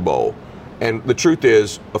Super Bowl, and the truth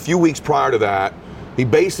is, a few weeks prior to that, he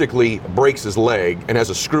basically breaks his leg and has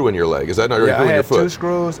a screw in your leg. Is that not right? I had 2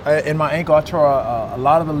 screws in my ankle. I tore a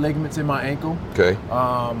lot of the ligaments in my ankle. Okay.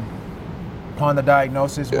 Upon the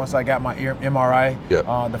diagnosis, once I got my MRI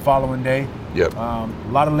the following day, a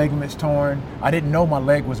lot of ligaments torn. I didn't know my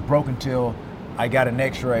leg was broken till I got an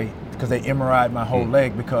X-ray, because they MRI'd my whole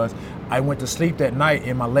leg, because I went to sleep that night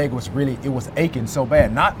and my leg was aching so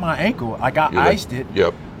bad. Not my ankle, like I iced it,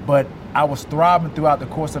 but I was throbbing throughout the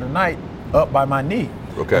course of the night up by my knee.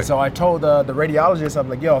 Okay. And so I told the radiologist, I'm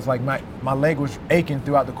like, it's like my leg was aching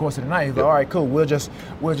throughout the course of the night. He's like, all right, cool, we'll just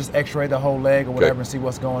X-ray the whole leg or whatever and see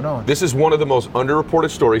what's going on. This is one of the most underreported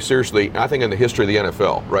stories, seriously, I think, in the history of the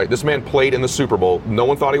NFL, right? This man played in the Super Bowl. No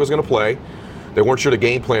one thought he was going to play. They weren't sure the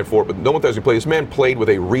game plan for it, but no one thought he was going to play. This man played with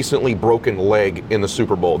a recently broken leg in the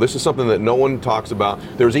Super Bowl. This is something that no one talks about.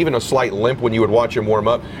 There was even a slight limp when you would watch him warm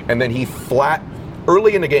up, and then he flat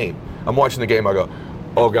early in the game. I'm watching the game. I go,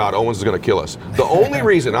 oh God, Owens is going to kill us. The only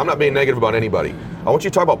reason, I'm not being negative about anybody, I want you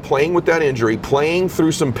to talk about playing with that injury, playing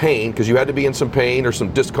through some pain, because you had to be in some pain or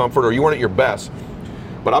some discomfort, or you weren't at your best.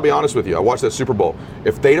 But I'll be honest with you, I watched that Super Bowl.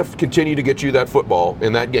 If they'd have continued to get you that football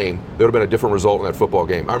in that game, there would have been a different result in that football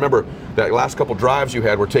game. I remember that last couple drives you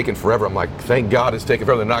had were taking forever. I'm like, thank God it's taking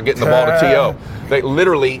forever. They're not getting the ball to T.O. They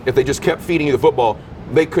literally, if they just kept feeding you the football,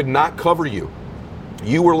 they could not cover you.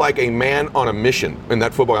 You were like a man on a mission in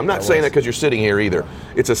that football. I'm not saying that because you're sitting here either.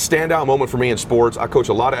 It's a standout moment for me in sports. I coach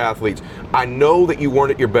a lot of athletes. I know that you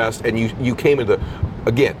weren't at your best, and you came into,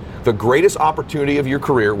 again, the greatest opportunity of your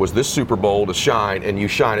career was this Super Bowl to shine, and you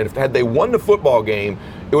shine. And had they won the football game,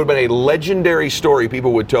 it would have been a legendary story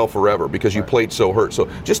people would tell forever because you played so hurt. So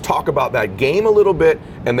just talk about that game a little bit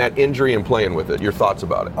and that injury and playing with it. Your thoughts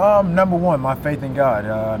about it? Number one, my faith in God.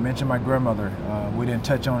 I mentioned my grandmother. We didn't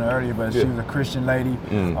touch on it earlier, but she was a Christian lady,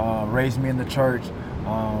 raised me in the church.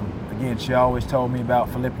 Again, she always told me about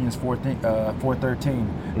Philippians 4:13,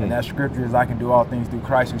 and that scripture is, I can do all things through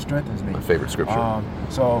Christ who strengthens me. My favorite scripture.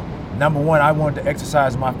 So, number one, I wanted to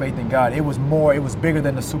exercise my faith in God. It was bigger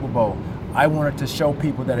than the Super Bowl. I wanted to show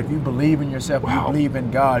people that if you believe in yourself, if you believe in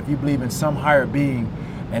God, if you believe in some higher being,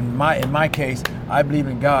 and in my case, I believe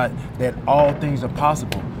in God, that all things are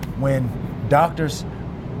possible. When doctors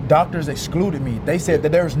excluded me. They said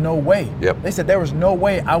that there was no way. They said there was no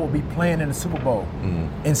way I would be playing in the Super Bowl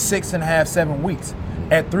in 6.5, 7 weeks.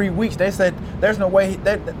 At 3 weeks, they said there's no way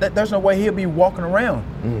there's no way he'll be walking around.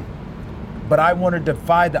 But I wanted to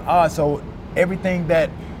defy the odds. So everything that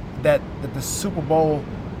the Super Bowl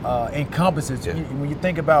encompasses, when you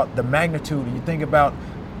think about the magnitude and you think about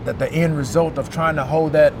the end result of trying to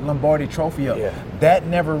hold that Lombardi trophy up, that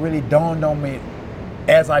never really dawned on me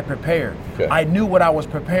as I prepared. I knew what I was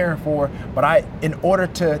preparing for, but in order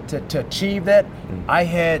to achieve that, I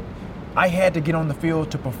had to get on the field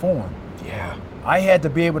to perform. I had to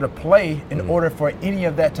be able to play in order for any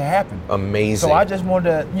of that to happen. Amazing. So I just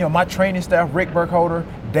wanted to, my training staff, Rick Burkholder,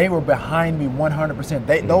 they were behind me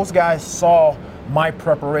 100%. Those guys saw my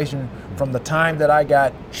preparation from the time that I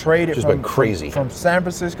got traded from San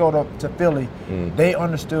Francisco to Philly. They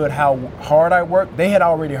understood how hard I worked. They had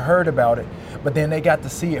already heard about it, but then they got to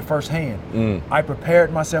see it firsthand. I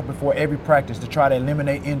prepared myself before every practice to try to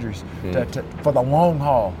eliminate injuries for the long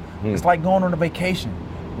haul. It's like going on a vacation.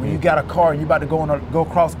 When you got a car and you're about to go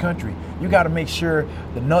cross country, you got to make sure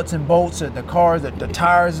the nuts and bolts of the cars, the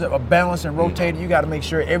tires are balanced and rotated. You got to make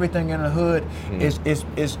sure everything in the hood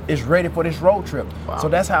is ready for this road trip. So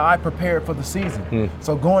that's how I prepared for the season.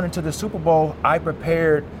 So going into the Super Bowl, I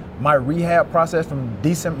prepared my rehab process from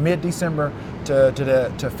mid-December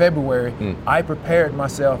to February. I prepared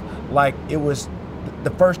myself like it was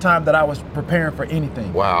the first time that I was preparing for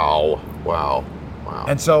anything. Wow.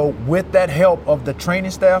 And so with that help of the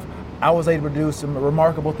training staff, I was able to do some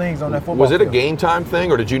remarkable things on that football field. Was it a field. game time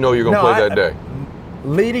thing, or did you know you were going to play that day?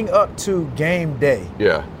 Leading up to game day,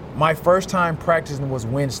 my first time practicing was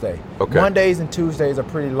Wednesday. Mondays and Tuesdays are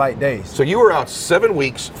pretty light days. So you were out 7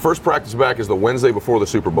 weeks. First practice back is the Wednesday before the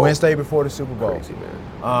Super Bowl. Wednesday before the Super Bowl. Crazy,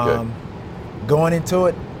 man. Going into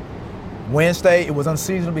it, Wednesday, it was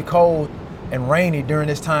unseasonably cold and rainy during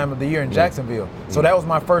this time of the year in Jacksonville. So that was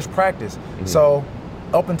my first practice. So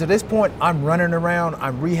up until this point, I'm running around,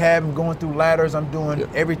 I'm rehabbing, going through ladders, I'm doing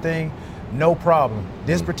everything, no problem.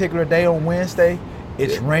 This particular day on Wednesday,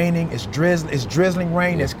 it's raining, it's drizzling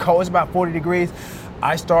rain, it's cold, it's about 40 degrees.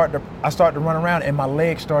 I start to run around and my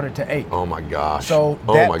legs started to ache. Oh my gosh. So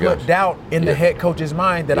that put doubt in the head coach's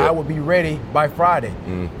mind that I would be ready by Friday.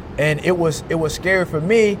 And it was scary for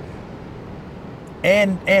me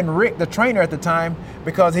and Rick, the trainer at the time,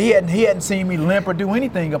 because he hadn't seen me limp or do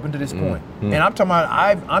anything up until this point. And I'm talking about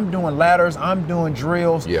I'm doing ladders, I'm doing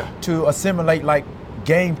drills to assimilate like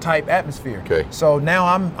game type atmosphere. So now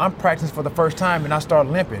I'm practicing for the first time and I start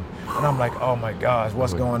limping, and I'm like, oh my gosh,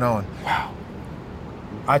 what's going on? Wow.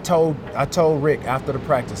 I told Rick after the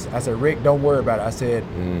practice, I said, Rick, don't worry about it. I said,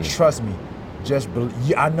 trust me.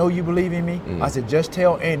 I know you believe in me. I said, just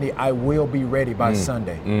tell Andy I will be ready by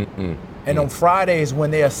Sunday. And on Fridays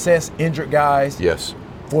when they assess injured guys,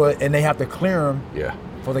 and they have to clear them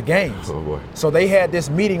for the games. Oh boy. So they had this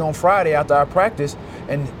meeting on Friday after our practice,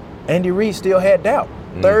 and Andy Reid still had doubt.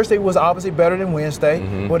 Thursday was obviously better than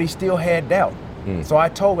Wednesday, but he still had doubt. So I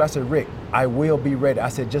said, Rick, I will be ready. I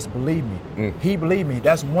said, just believe me. He believed me.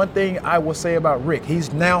 That's one thing I will say about Rick.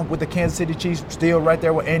 He's now with the Kansas City Chiefs, still right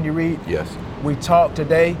there with Andy Reid. We talked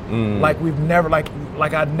today like we've never, like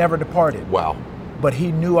like I'd never departed. Wow. But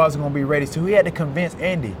he knew I was going to be ready. So he had to convince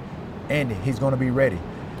Andy, he's going to be ready.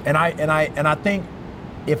 And I think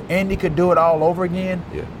if Andy could do it all over again,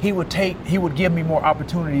 he would give me more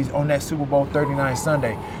opportunities on that Super Bowl 39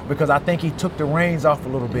 Sunday, because I think he took the reins off a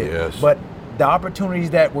little bit. Yes. But the opportunities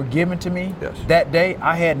that were given to me that day,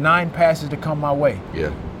 I had 9 passes to come my way.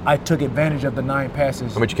 Yeah. I took advantage of the 9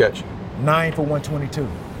 passes. How much you catch? 9 for 122.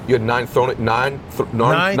 You had 9 thrown at 9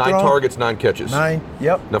 targets, 9 catches. 9,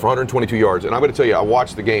 yep. Now for 122 yards. And I'm going to tell you, I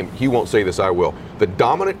watched the game. He won't say this, I will. The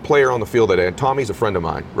dominant player on the field that day, and Tommy's a friend of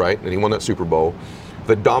mine, right? And he won that Super Bowl.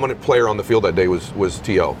 The dominant player on the field that day was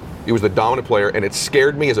T.O. He was the dominant player, and it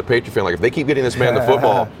scared me as a Patriot fan. Like, if they keep getting this man the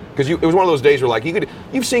football, because it was one of those days where, like,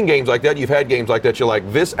 you've seen games like that, you've had games like that, you're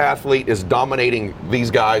like, this athlete is dominating these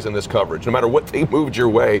guys in this coverage, no matter what they moved your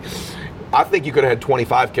way. I think you could have had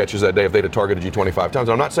 25 catches that day if they'd have targeted you 25 times.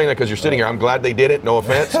 I'm not saying that because you're sitting here. I'm glad they did it, no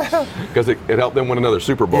offense, because it helped them win another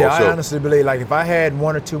Super Bowl. Yeah, I honestly believe, like, if I had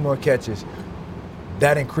 1 or 2 more catches,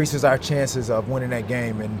 that increases our chances of winning that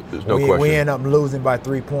game. And there's no question. We end up losing by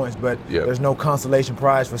 3 points, but there's no consolation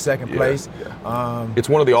prize for second place. It's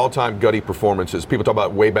one of the all-time gutty performances. People talk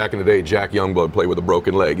about way back in the day, Jack Youngblood played with a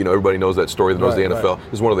broken leg. You know, everybody knows that story that knows the NFL.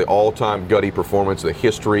 This is one of the all-time gutty performances. The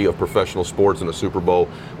history of professional sports in the Super Bowl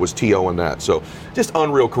was T.O. in that. So just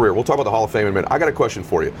unreal career. We'll talk about the Hall of Fame in a minute. I got a question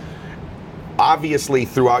for you. Obviously,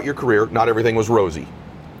 throughout your career, not everything was rosy,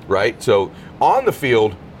 right? So on the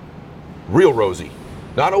field, real rosy.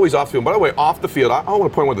 Not always off the field. By the way, off the field, I want to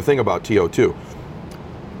point out the thing about T.O. too.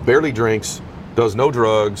 Barely drinks, does no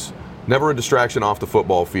drugs, never a distraction off the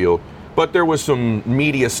football field. But there was some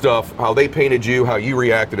media stuff, how they painted you, how you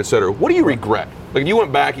reacted, et cetera. What do you regret? Like, if you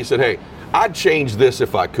went back, you said, hey, I'd change this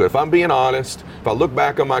if I could. If I'm being honest, if I look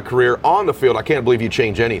back on my career on the field, I can't believe you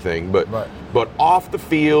change anything. But off the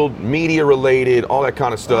field, media related, all that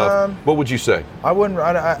kind of stuff, what would you say? I wouldn't.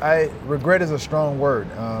 I regret is a strong word.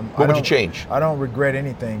 What would you change? I don't regret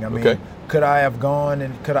anything. I mean, could I have gone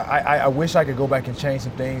and could I wish I could go back and change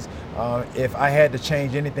some things. If I had to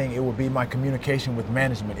change anything, it would be my communication with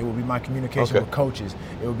management. It would be my communication with coaches.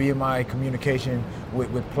 It would be my communication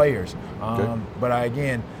with players. But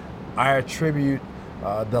I attribute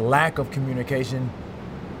the lack of communication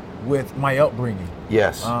with my upbringing.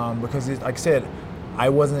 Yes. Because, like I said,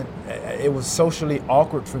 it was socially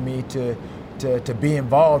awkward for me to be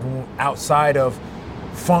involved outside of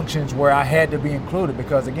functions where I had to be included,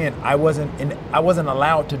 because again, I wasn't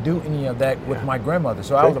allowed to do any of that with my grandmother.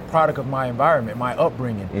 So I was a product of my environment, my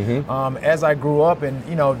upbringing. As I grew up, and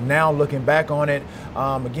now looking back on it,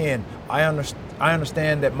 again, I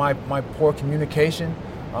understand that my poor communication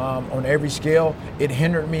on every scale, it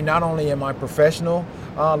hindered me not only in my professional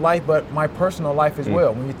life, but my personal life as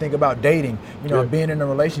well. When you think about dating, being in a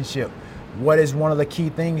relationship, what is one of the key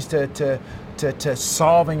things to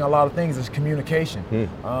solving a lot of things is communication.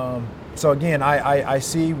 So again, I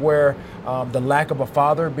see where the lack of a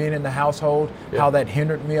father being in the household, how that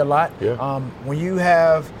hindered me a lot. When you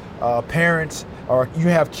have parents, or you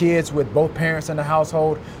have kids with both parents in the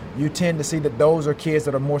household, you tend to see that those are kids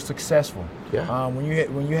that are more successful.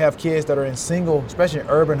 When you have kids that are in single, especially in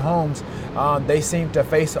urban homes, they seem to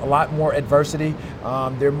face a lot more adversity.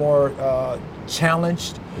 They're more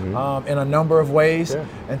challenged in a number of ways,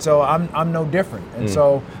 and so I'm no different. And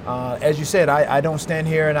so, as you said, I don't stand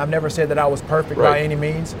here, and I've never said that I was perfect by any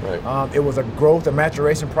means. It was a growth, a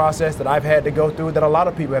maturation process that I've had to go through, that a lot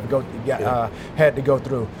of people have had to go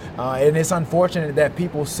through. And it's unfortunate that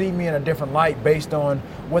people see me in a different light based on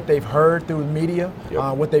what they've heard through the media,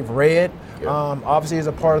 what they've read. Obviously, as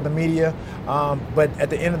a part of the media, but at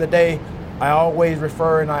the end of the day, I always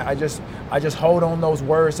refer, and I just hold on those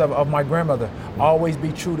words of my grandmother. Always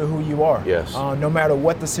be true to who you are. No matter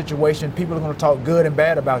what the situation, people are going to talk good and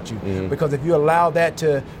bad about you. Because if you allow that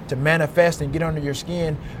to manifest and get under your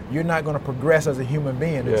skin, you're not going to progress as a human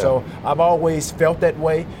being. And so I've always felt that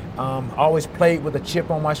way. Always played with a chip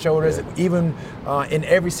on my shoulders, even in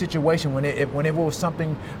every situation when it was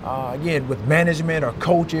something, again, with management or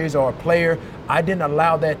coaches or a player, I didn't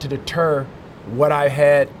allow that to deter what I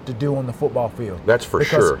had to do on the football field. That's for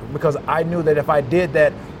sure. Because I knew that if I did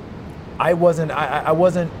that, I wasn't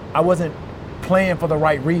playing for the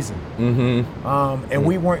right reason. And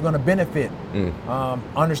we weren't going to benefit.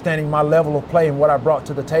 Understanding my level of play and what I brought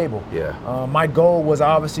to the table. My goal was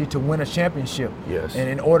obviously to win a championship. And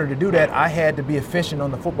in order to do that, I had to be efficient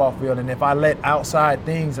on the football field. And if I let outside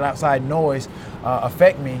things and outside noise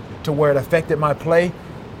affect me to where it affected my play,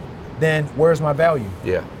 then where's my value?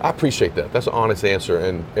 I appreciate that. That's an honest answer,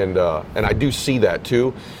 and I do see that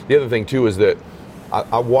too. The other thing too is that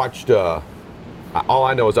I watched all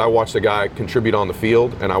I know is I watch the guy contribute on the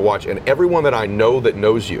field, and everyone that I know that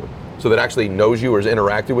knows you, so that actually knows you or has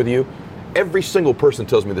interacted with you, every single person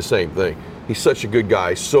tells me the same thing. He's such a good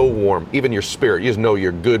guy, so warm. Even your spirit, you just know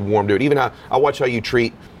you're a good, warm dude. Even I watch how you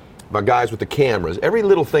treat my guys with the cameras, every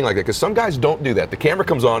little thing like that, because some guys don't do that. The camera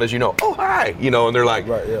comes on, as you know, oh, hi, you know, and they're like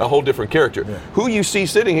a whole different character. Yeah. Who you see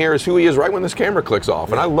sitting here is who he is right when this camera clicks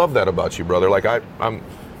off, and I love that about you, brother. Like, I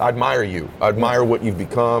admire you. I admire what you've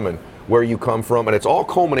become and where you come from, and it's all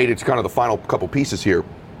culminated to kind of the final couple pieces here.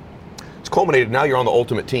 It's culminated, now you're on the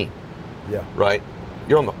ultimate team. Yeah. Right?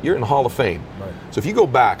 You're in the Hall of Fame. Right. So if you go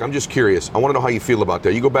back, I'm just curious, I want to know how you feel about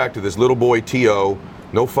that. You go back to this little boy, T.O.,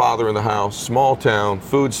 no father in the house, small town,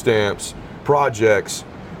 food stamps, projects,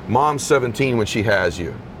 mom's 17 when she has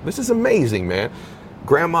you. This is amazing, man.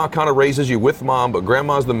 Grandma kind of raises you with mom, but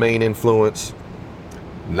grandma's the main influence.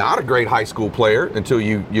 Not a great high school player until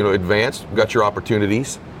you advanced, got your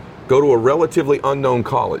opportunities. Go to a relatively unknown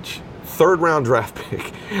college. 3rd round draft pick.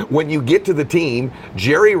 When you get to the team,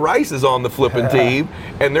 Jerry Rice is on the flipping team,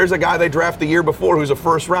 and there's a guy they draft the year before who's a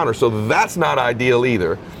 1st rounder, so that's not ideal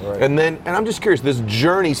either. Right. And I'm just curious, this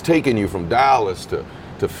journey's taken you from Dallas to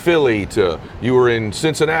Philly to, you were in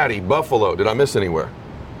Cincinnati, Buffalo. Did I miss anywhere?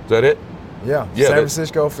 Is that it? Yeah, San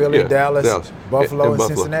Francisco, Philly, Dallas, Buffalo, and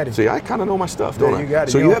Cincinnati. See, I kind of know my stuff, don't I? You got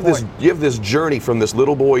it. So you have this journey from this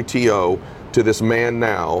little boy T.O. to this man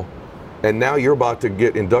now, and now you're about to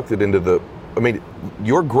get inducted into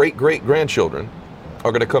your great-great-grandchildren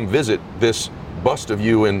are going to come visit this bust of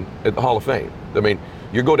you at the Hall of Fame. I mean,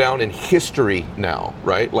 you go down in history now,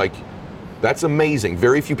 right? Like, that's amazing.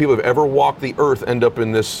 Very few people have ever walked the earth end up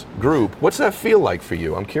in this group. What's that feel like for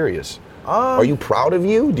you? I'm curious. Are you proud of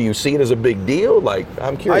you? Do you see it as a big deal? Like,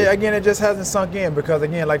 I'm curious. Again, it just hasn't sunk in because,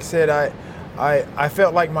 again, like I said, I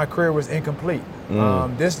felt like my career was incomplete.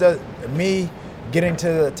 Me getting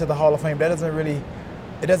to the Hall of Fame,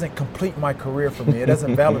 it doesn't complete my career for me. It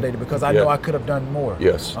doesn't validate it because I know I could have done more.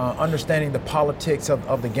 Yes. Understanding the politics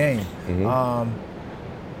of the game.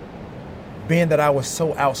 Being that I was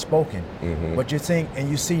so outspoken. But you think, and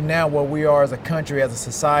you see now where we are as a country, as a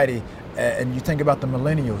society, and you think about the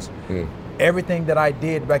millennials, everything that I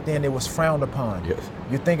did back then, it was frowned upon. Yes.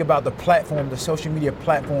 You think about the platform, the social media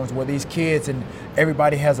platforms where these kids and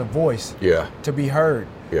everybody has a voice to be heard.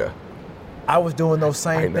 Yeah. I was doing those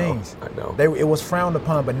same things. I know. It was frowned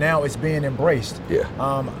upon, but now it's being embraced. Yeah.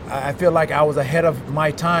 I feel like I was ahead of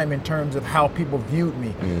my time in terms of how people viewed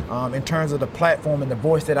me, in terms of the platform and the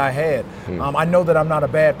voice that I had. I know that I'm not a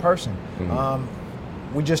bad person.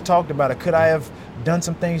 We just talked about it. Could I have done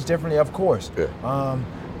some things differently? Of course. Yeah.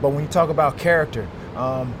 But when you talk about character,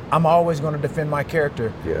 I'm always going to defend my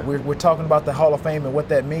character. Yeah. We're talking about the Hall of Fame and what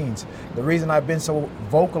that means. The reason I've been so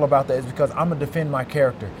vocal about that is because I'm going to defend my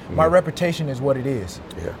character. My reputation is what it is.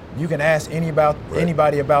 Yeah. You can ask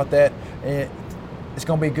anybody about that, and it's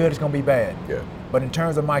going to be good, it's going to be bad. Yeah. But in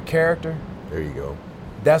terms of my character, there you go.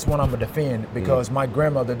 That's what I'm going to defend because my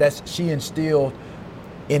grandmother, she instilled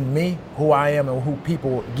in me who I am and who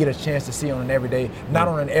people get a chance to see on an everyday, not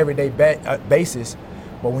on an everyday basis,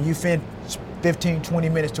 but when you spend 15, 20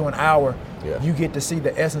 minutes to an hour, you get to see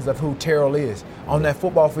the essence of who Terrell is. On that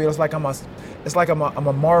football field, it's like I'm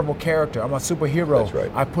a Marvel character. I'm a superhero. That's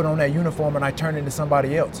right. I put on that uniform and I turn into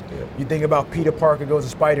somebody else. Yeah. You think about Peter Parker goes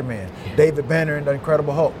to Spider-Man, David Banner in the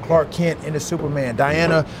Incredible Hulk, Clark Kent into Superman,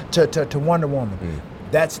 Diana to Wonder Woman.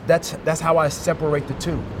 That's how I separate the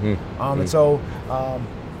two. And so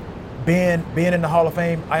being in the Hall of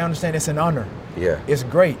Fame, I understand it's an honor. Yeah. It's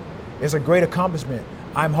great. It's a great accomplishment.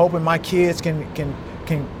 I'm hoping my kids can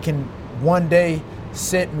one day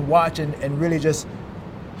sit and watch and really just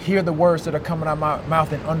hear the words that are coming out of my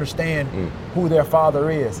mouth and understand who their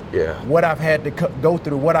father is. Yeah. What I've had to go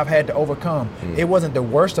through, what I've had to overcome. It wasn't the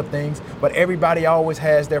worst of things, but everybody always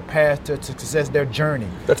has their path to success, their journey.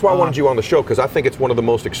 That's why I wanted you on the show, because I think it's one of the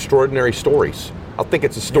most extraordinary stories. I think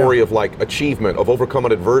it's a story of like achievement, of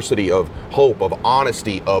overcoming adversity, of hope, of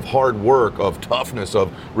honesty, of hard work, of toughness,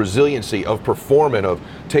 of resiliency, of performing, of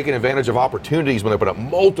taking advantage of opportunities when they put up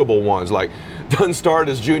multiple ones. Like, doesn't start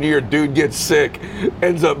his junior year, dude gets sick,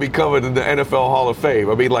 ends up becoming in the NFL Hall of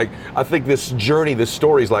Fame. I mean, like, I think this journey, this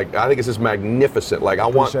story is like, I think it's just magnificent. Like, I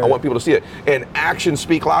want people to see it. And actions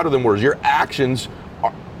speak louder than words. Your actions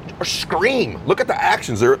are scream. Look at the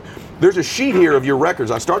actions. There's a sheet here of your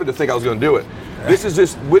records. I started to think I was going to do it. This is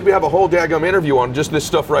just, we have a whole daggum interview on just this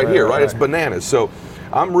stuff right here, right? It's bananas. So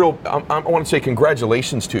I want to say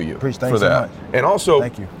congratulations to you for that. So much. And also,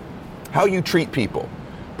 thank you. How you treat people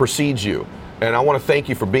precedes you. And I want to thank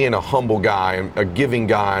you for being a humble guy, and a giving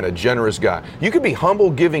guy, and a generous guy. You could be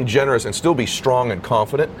humble, giving, generous, and still be strong and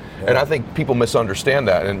confident. Yeah. And I think people misunderstand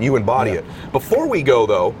that, and you embody it. Before we go,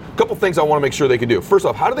 though, a couple things I want to make sure they can do. First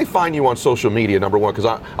off, how do they find you on social media, number one? Because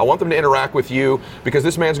I want them to interact with you, because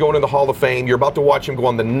this man's going in the Hall of Fame. You're about to watch him go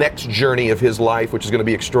on the next journey of his life, which is going to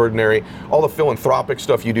be extraordinary. All the philanthropic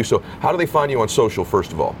stuff you do. So how do they find you on social,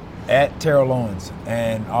 first of all? At Terrell Owens,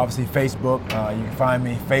 and obviously Facebook. You can find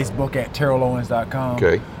me Facebook at terrellowens.com.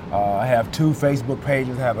 Okay. I have 2 Facebook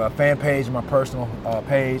pages. I have a fan page and my personal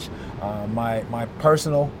page. My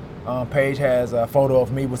personal page has a photo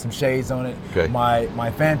of me with some shades on it. Okay.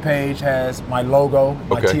 My fan page has my logo,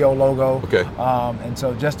 my TO logo. Okay. And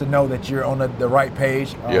so just to know that you're on the right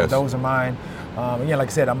page, yes. Those are mine. Again, like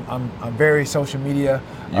I said, I'm very social media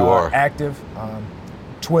active.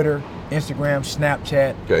 Twitter, Instagram,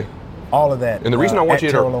 Snapchat. Okay. All of that. And the reason I want you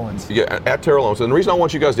to Terrell Owens. Yeah, at Terrell Owens. And the reason I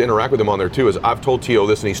want you guys to interact with him on there too is I've told T.O.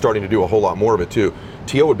 this, and he's starting to do a whole lot more of it too.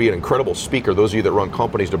 T.O. would be an incredible speaker, those of you that run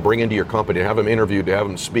companies, to bring into your company, to have him interviewed, to have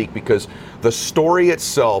him speak, because the story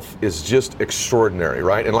itself is just extraordinary,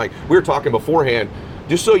 right? And like we were talking beforehand,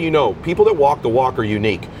 just so you know, people that walk the walk are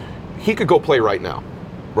unique. He could go play right now.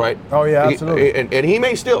 Right? Oh yeah, absolutely. And he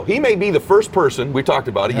may be the first person, we talked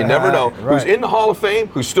about it, you never know, who's in the Hall of Fame,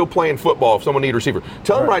 who's still playing football if someone needs a receiver.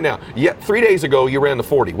 Tell him right now, 3 days ago you ran the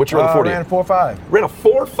 40. What you ran the 40? I ran a 4.5. Ran a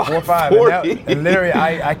 4.5. 4.5. And literally,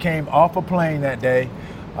 I came off a plane that day,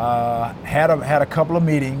 had a couple of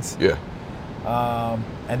meetings. Yeah.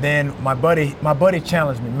 And then my buddy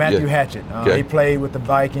challenged me, Matthew Hatchett. He played with the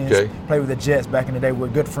Vikings, played with the Jets back in the day. We're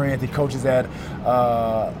good friends. He coaches at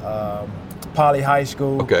Poly High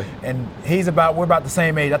School. Okay. And we're about the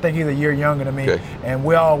same age. I think he's a year younger than me. Okay. And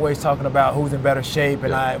we're always talking about who's in better shape.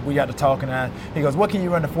 And we got to talking, and he goes, "What can you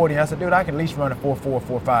run the 40?" And I said, "Dude, I can at least run a 4.4,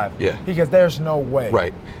 4.5. Yeah. He goes, "There's no way."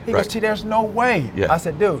 Right. He goes, "There's no way." Yeah. I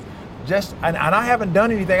said, "Dude, and I haven't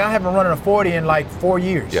done anything. I haven't run a 40 in like 4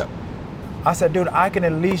 years." Yeah. I said, "Dude, I can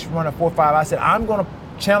at least run a 4.5. I said, "I'm going to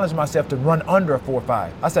challenge myself to run under a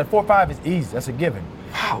 4.5. I said, 4.5 is easy. That's a given."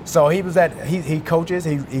 Wow. So he coaches,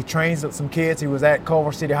 he trains some kids. He was at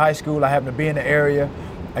Culver City High School. I happened to be in the area.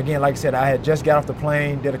 Again, like I said, I had just got off the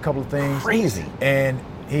plane, did a couple of things. Crazy. And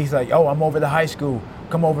he's like, "Oh, I'm over at the high school.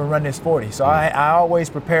 Come over and run this 40." So I always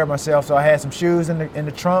prepare myself. So I had some shoes in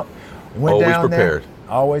the trunk. Went always down prepared. There,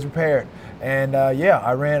 always prepared. And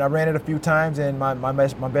I ran it a few times, and my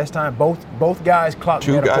best time. Both guys clocked.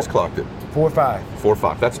 Two guys clocked it. 4.5.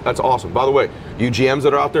 4.5. That's awesome. By the way, you GMs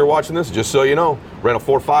that are out there watching this, just so you know, ran a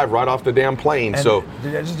 4.5 right off the damn plane. And so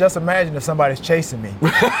just imagine if somebody's chasing me. Hey,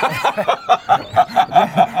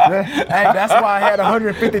 that's why I had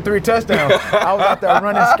 153 touchdowns. I was out there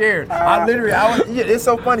running scared. It's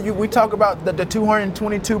so funny. We talk about the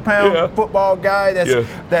 222-pound football guy that's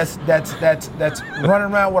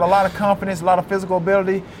running around with a lot of confidence, a lot of physical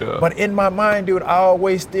ability. Yeah. But in my mind, dude, I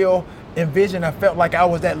always still envision. I felt like I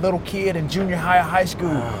was that little kid in junior high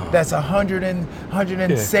school that's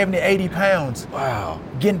 170, 80 pounds. Wow.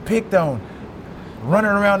 Getting picked on,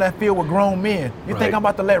 running around that field with grown men. You think I'm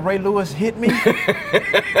about to let Ray Lewis hit me?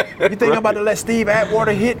 You think I'm about to let Steve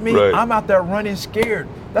Atwater hit me? Right. I'm out there running scared.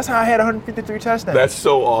 That's how I had 153 touchdowns. That's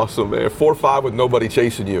so awesome, man. 4.5 with nobody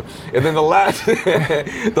chasing you. And then the last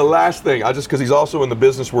thing, because he's also in the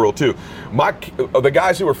business world too. The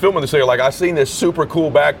guys who were filming this, are like, I seen this super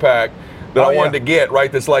cool backpack that I wanted to get, right?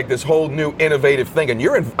 That's like this whole new innovative thing, and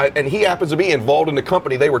he happens to be involved in the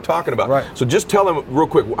company they were talking about. Right. So just tell them real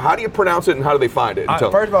quick, how do you pronounce it and how do they find it?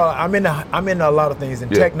 First of all, I'm into a lot of things. In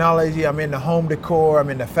technology, I'm into home decor, I'm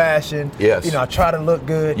into fashion. Yes. I try to look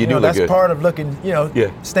good. You do look that's good. part of looking,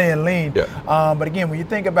 staying lean. Yeah. But again, when you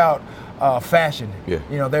think about fashion,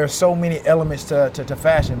 there are so many elements to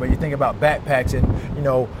fashion. But you think about backpacks, and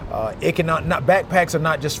it cannot. Not backpacks are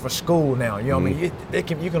not just for school now. You know what I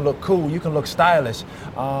mean? You can look cool. You can look stylish.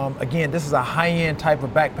 Again, this is a high-end type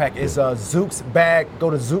of backpack. It's a Zoox bag.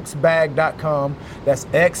 Go to zooxbag.com. That's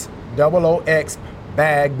XOOX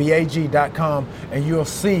bag BAG.com, and you'll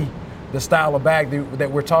see the style of bag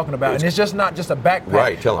that we're talking about. And it's just not just a backpack.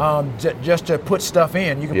 Right, tell them. Just to put stuff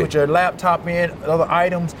in. You can put your laptop in, other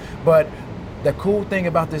items, but the cool thing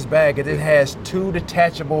about this bag is it has 2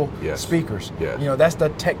 detachable speakers. Yes. That's the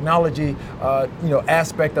technology,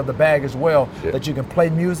 aspect of the bag as well, that you can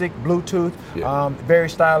play music, Bluetooth, very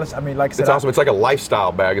stylish. I mean, like I said. It's awesome. It's like a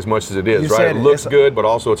lifestyle bag as much as it is, right? It looks good, but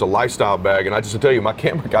also it's a lifestyle bag. And I just to tell you, my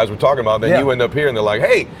camera guys were talking about it, then you end up here and they're like,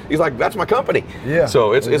 hey, he's like, that's my company. Yeah.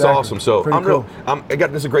 So it's awesome. So Pretty cool.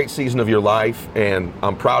 this is a great season of your life, and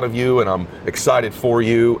I'm proud of you, and I'm excited for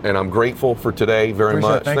you, and I'm grateful for today very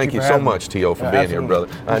much. Thank you so much, T.O. show for being here, brother.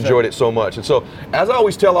 I Sure. enjoyed it so much. And so, as I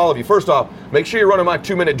always tell all of you, first off, make sure you're running my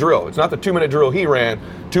 2-minute drill. It's not the 2-minute drill he ran.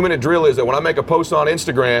 2-minute drill is that when I make a post on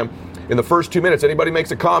Instagram, in the first 2 minutes, anybody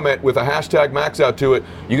makes a comment with a hashtag max out to it,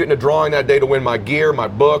 you get in a drawing that day to win my gear, my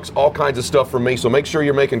books, all kinds of stuff from me. So make sure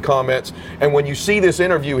you're making comments. And when you see this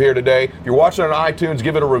interview here today, if you're watching on iTunes,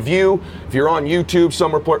 give it a review. If you're on YouTube,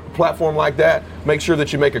 some platform like that, make sure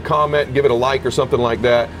that you make a comment, give it a like or something like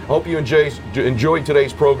that. I hope you enjoyed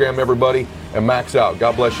today's program, everybody, and max out.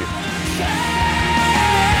 God bless you.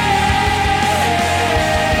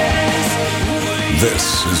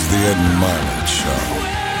 This is the Ed Milet Show.